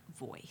different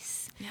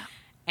voice. Yeah.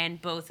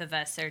 And both of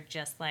us are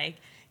just like,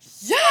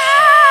 Yeah.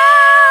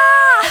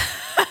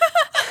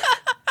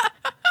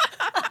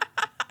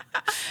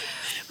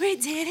 We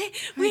did it.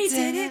 We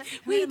did it.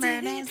 We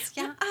did it.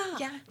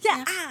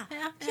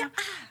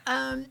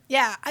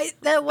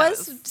 That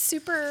was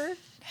super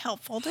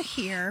helpful to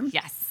hear.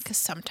 Yes. Because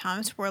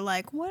sometimes we're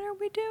like, what are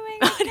we doing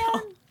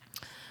I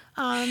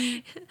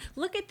again?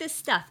 Look at this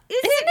stuff.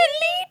 Isn't it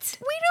neat?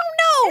 We don't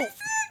know.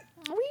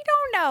 We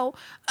don't know.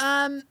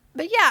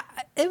 But yeah,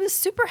 it was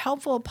super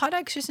helpful.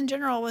 PodX just in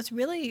general was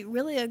really,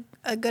 really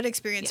a good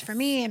experience for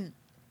me. And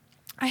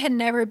I had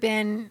never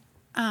been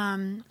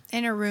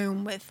in a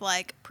room with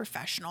like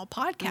professional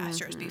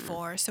podcasters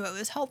before. So it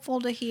was helpful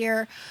to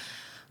hear.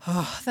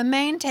 The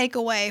main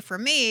takeaway for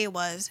me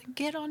was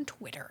get on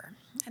Twitter.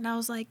 And I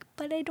was like,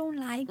 but I don't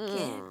like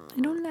it.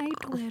 I don't like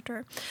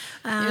Twitter.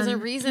 There's a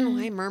reason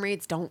why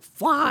mermaids don't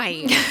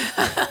fly.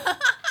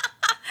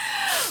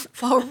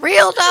 For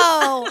real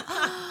though.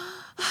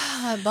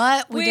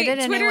 But we did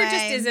it Twitter anyway.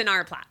 just isn't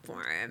our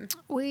platform.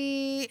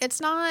 It's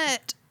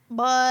not,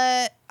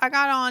 but I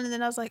got on and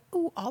then I was like,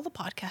 ooh, all the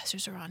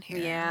podcasters are on here.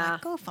 Yeah. I'm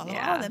like, go follow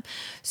all of them.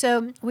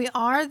 So we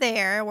are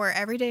there. We're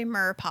Everyday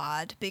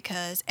Merpod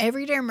because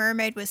Everyday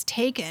Mermaid was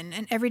taken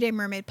and Everyday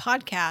Mermaid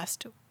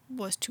podcast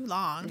was too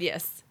long.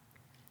 Yes.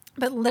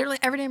 But literally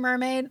Everyday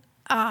Mermaid,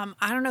 I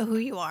don't know who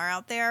you are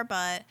out there,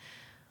 but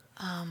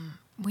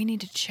we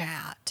need to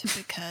chat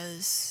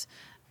because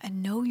I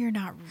know you're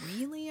not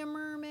really a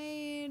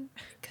mermaid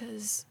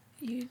because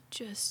you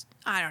just,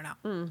 I don't know.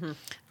 Mm-hmm.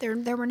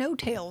 There were no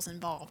tails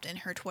involved in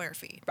her Twitter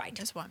feed. Right.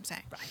 That's what I'm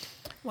saying. Right.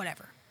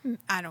 Whatever.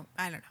 I don't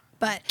know.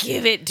 But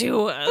Give it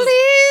to us.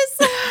 please.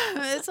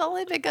 It's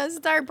only because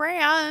it's our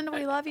brand.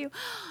 We love you.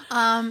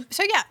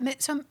 So yeah,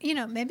 so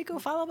maybe go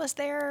follow us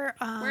there.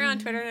 We're on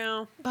Twitter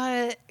now.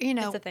 But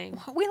It's a thing.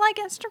 we like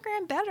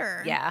Instagram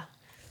better. Yeah.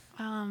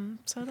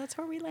 So that's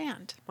where we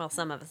land. Well,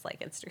 some of us like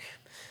Instagram.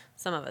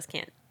 Some of us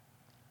can't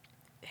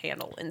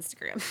handle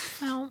Instagram.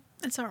 Well,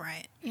 it's all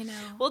right.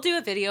 We'll do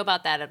a video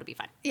about that. It'll be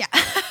fun. Yeah.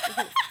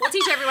 We'll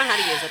teach everyone how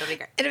to use it. It'll be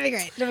great. It'll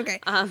be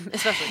great.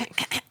 Especially me.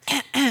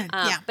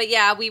 Yeah. But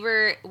yeah, we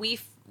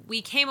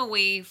came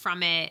away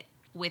from it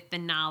with the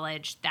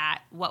knowledge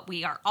that what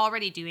we are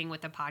already doing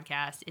with the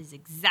podcast is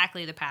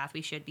exactly the path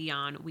we should be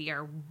on. We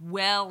are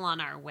well on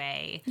our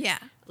way. Yeah.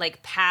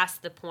 Like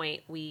past the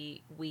point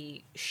we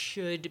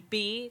should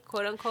be,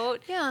 quote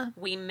unquote. Yeah.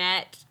 We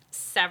met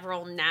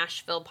several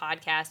Nashville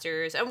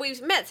podcasters, and we've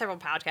met several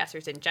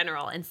podcasters in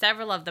general, and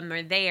several of them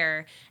are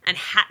there and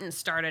hadn't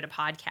started a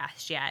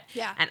podcast yet.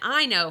 Yeah. And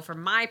I know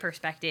from my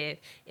perspective,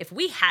 if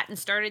we hadn't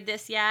started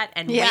this yet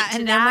and Yeah, went to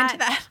and that, then went to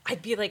that.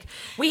 I'd be like,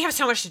 we have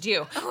so much to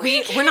do.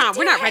 We're not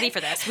ready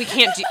for this. We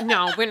can't do.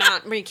 No, we're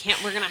not. We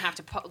can't. We're gonna have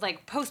to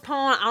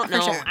postpone. I don't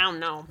know. sure. I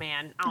don't know,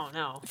 man. I don't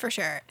know. For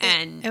sure.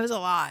 And it was a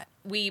lot.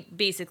 We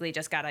basically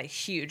just got a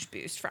huge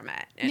boost from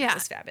it. And Yeah. it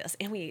was fabulous.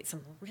 And we ate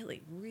some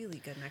really, really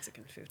good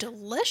Mexican food.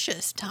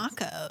 Delicious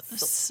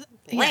tacos.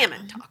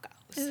 Lemon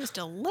tacos. It was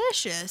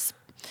delicious.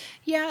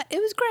 Yeah,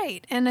 it was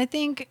great. And I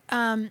think,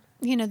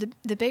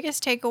 the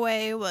biggest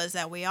takeaway was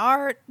that we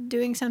are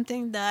doing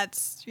something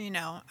that's,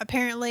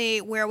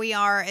 apparently where we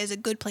are is a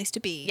good place to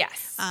be.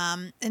 Yes.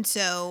 And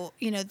so,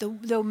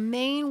 the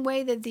main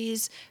way that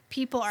these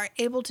people are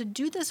able to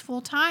do this full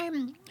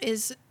time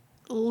is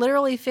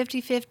literally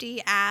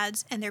 50-50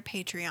 ads and their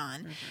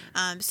Patreon.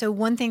 So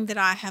one thing that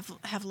I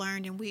have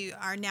learned and we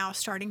are now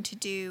starting to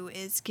do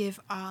is give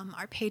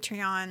our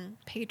Patreon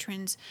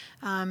patrons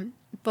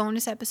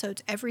bonus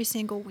episodes every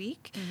single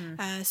week.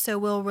 So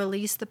we'll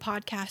release the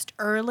podcast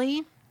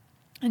early.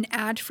 An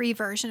ad-free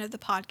version of the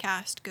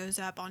podcast goes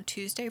up on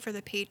Tuesday for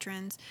the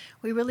patrons.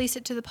 We release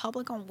it to the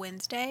public on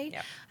Wednesday.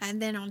 Yep.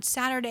 And then on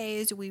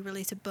Saturdays, we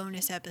release a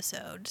bonus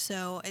episode.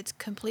 So it's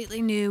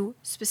completely new,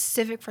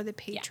 specific for the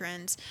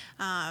patrons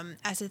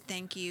as a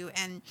thank you.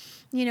 And,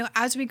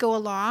 as we go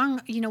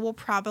along, we'll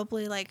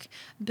probably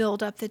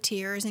build up the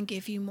tiers and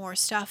give you more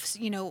stuff,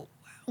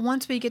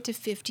 once we get to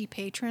 50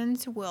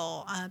 patrons,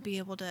 we'll be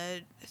able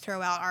to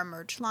throw out our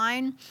merch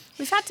line.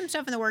 We've had some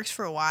stuff in the works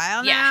for a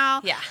while now.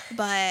 Yeah.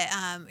 But,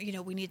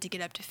 we need to get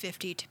up to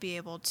 50 to be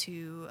able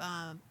to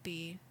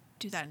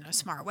do that in a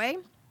smart way.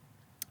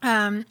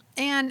 And,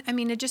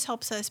 it just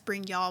helps us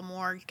bring y'all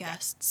more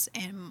guests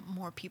and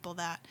more people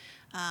that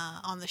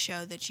on the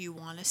show that you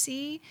want to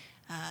see.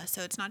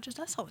 So it's not just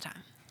us all the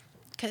time.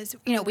 Because,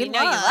 we know you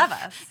love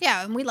us.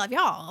 Yeah, and we love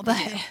y'all.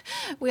 But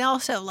we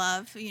also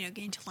love,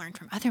 getting to learn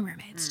from other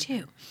mermaids,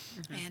 too.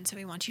 And so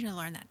we want you to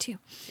learn that, too.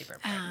 Super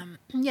important.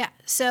 Yeah,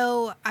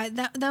 so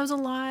that was a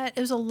lot. It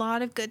was a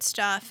lot of good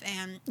stuff.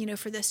 And,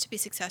 for this to be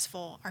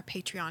successful, our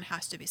Patreon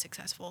has to be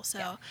successful.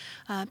 So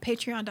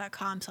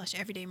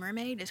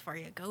patreon.com/everydaymermaid is where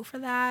you go for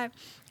that.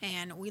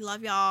 And we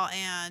love y'all.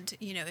 And,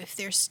 if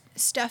there's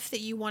stuff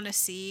that you want to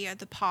see at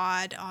the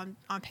pod on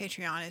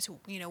Patreon, is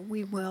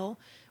we will.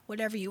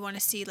 Whatever you want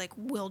to see,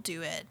 we'll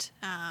do it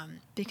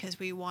because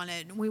we want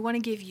to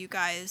give you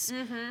guys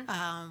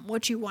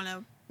what you want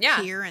to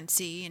hear and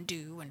see and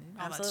do and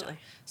all that stuff.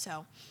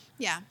 So,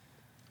 yeah.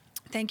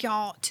 thank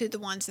y'all to the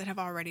ones that have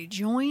already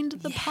joined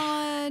the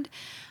pod.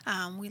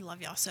 We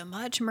love y'all so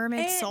much.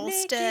 Mermaid Aunt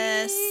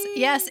Solstice. Nikki.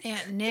 Yes,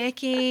 Aunt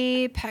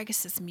Nikki,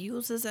 Pegasus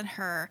Muses and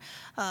her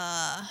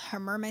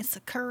mermaid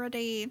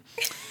security,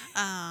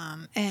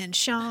 and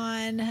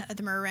Sean,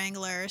 the Mer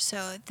Wrangler.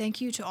 So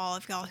thank you to all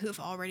of y'all who have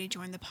already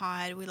joined the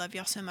pod. We love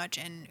y'all so much.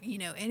 And,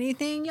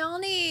 anything y'all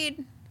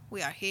need,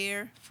 we are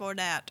here for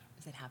that.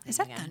 Is it happening Is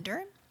that again?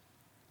 thunder?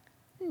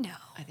 No.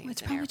 I think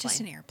it's an probably just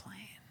an airplane.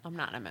 airplane. I'm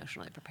not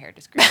emotionally prepared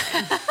to scream.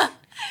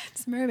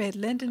 It's Mermaid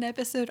Linden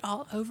episode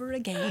all over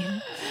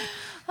again.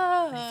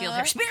 I feel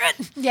her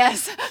spirit.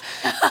 Yes.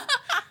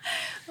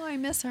 Oh, I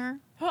miss her.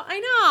 Well, I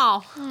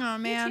know. Oh,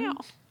 man. too.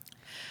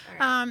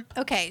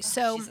 Okay,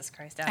 so Jesus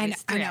Christ,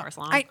 it's 3 hours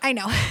long. I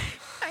know.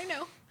 I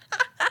know.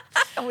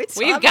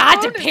 We've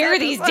got to pare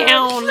these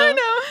down. I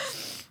know.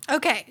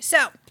 Okay,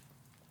 so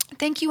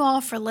thank you all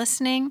for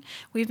listening.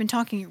 We've been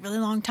talking a really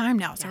long time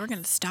now, so we're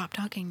going to stop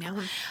talking now.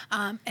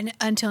 And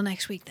until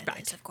next week, that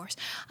is, of course.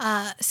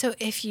 So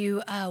if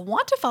you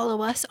want to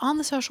follow us on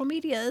the social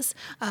medias,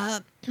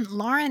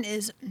 Lauren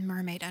is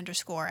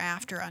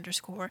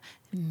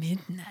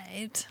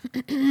mermaid_after_midnight.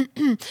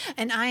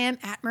 And I am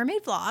at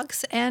Mermaid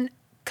Vlogs. And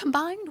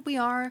combined, we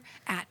are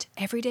at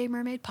Everyday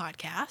Mermaid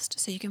Podcast.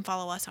 So you can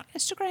follow us on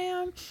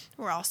Instagram.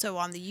 We're also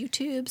on the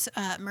YouTubes.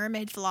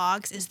 Mermaid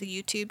Vlogs is the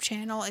YouTube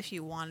channel if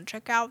you want to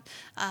check out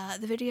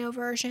the video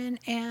version.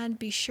 And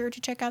be sure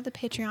to check out the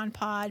Patreon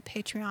pod,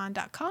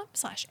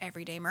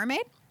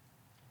 patreon.com/everydaymermaid.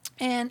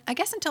 And I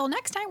guess until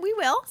next time, we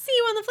will See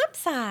you on the flip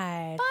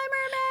side. Bye,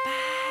 mermaid.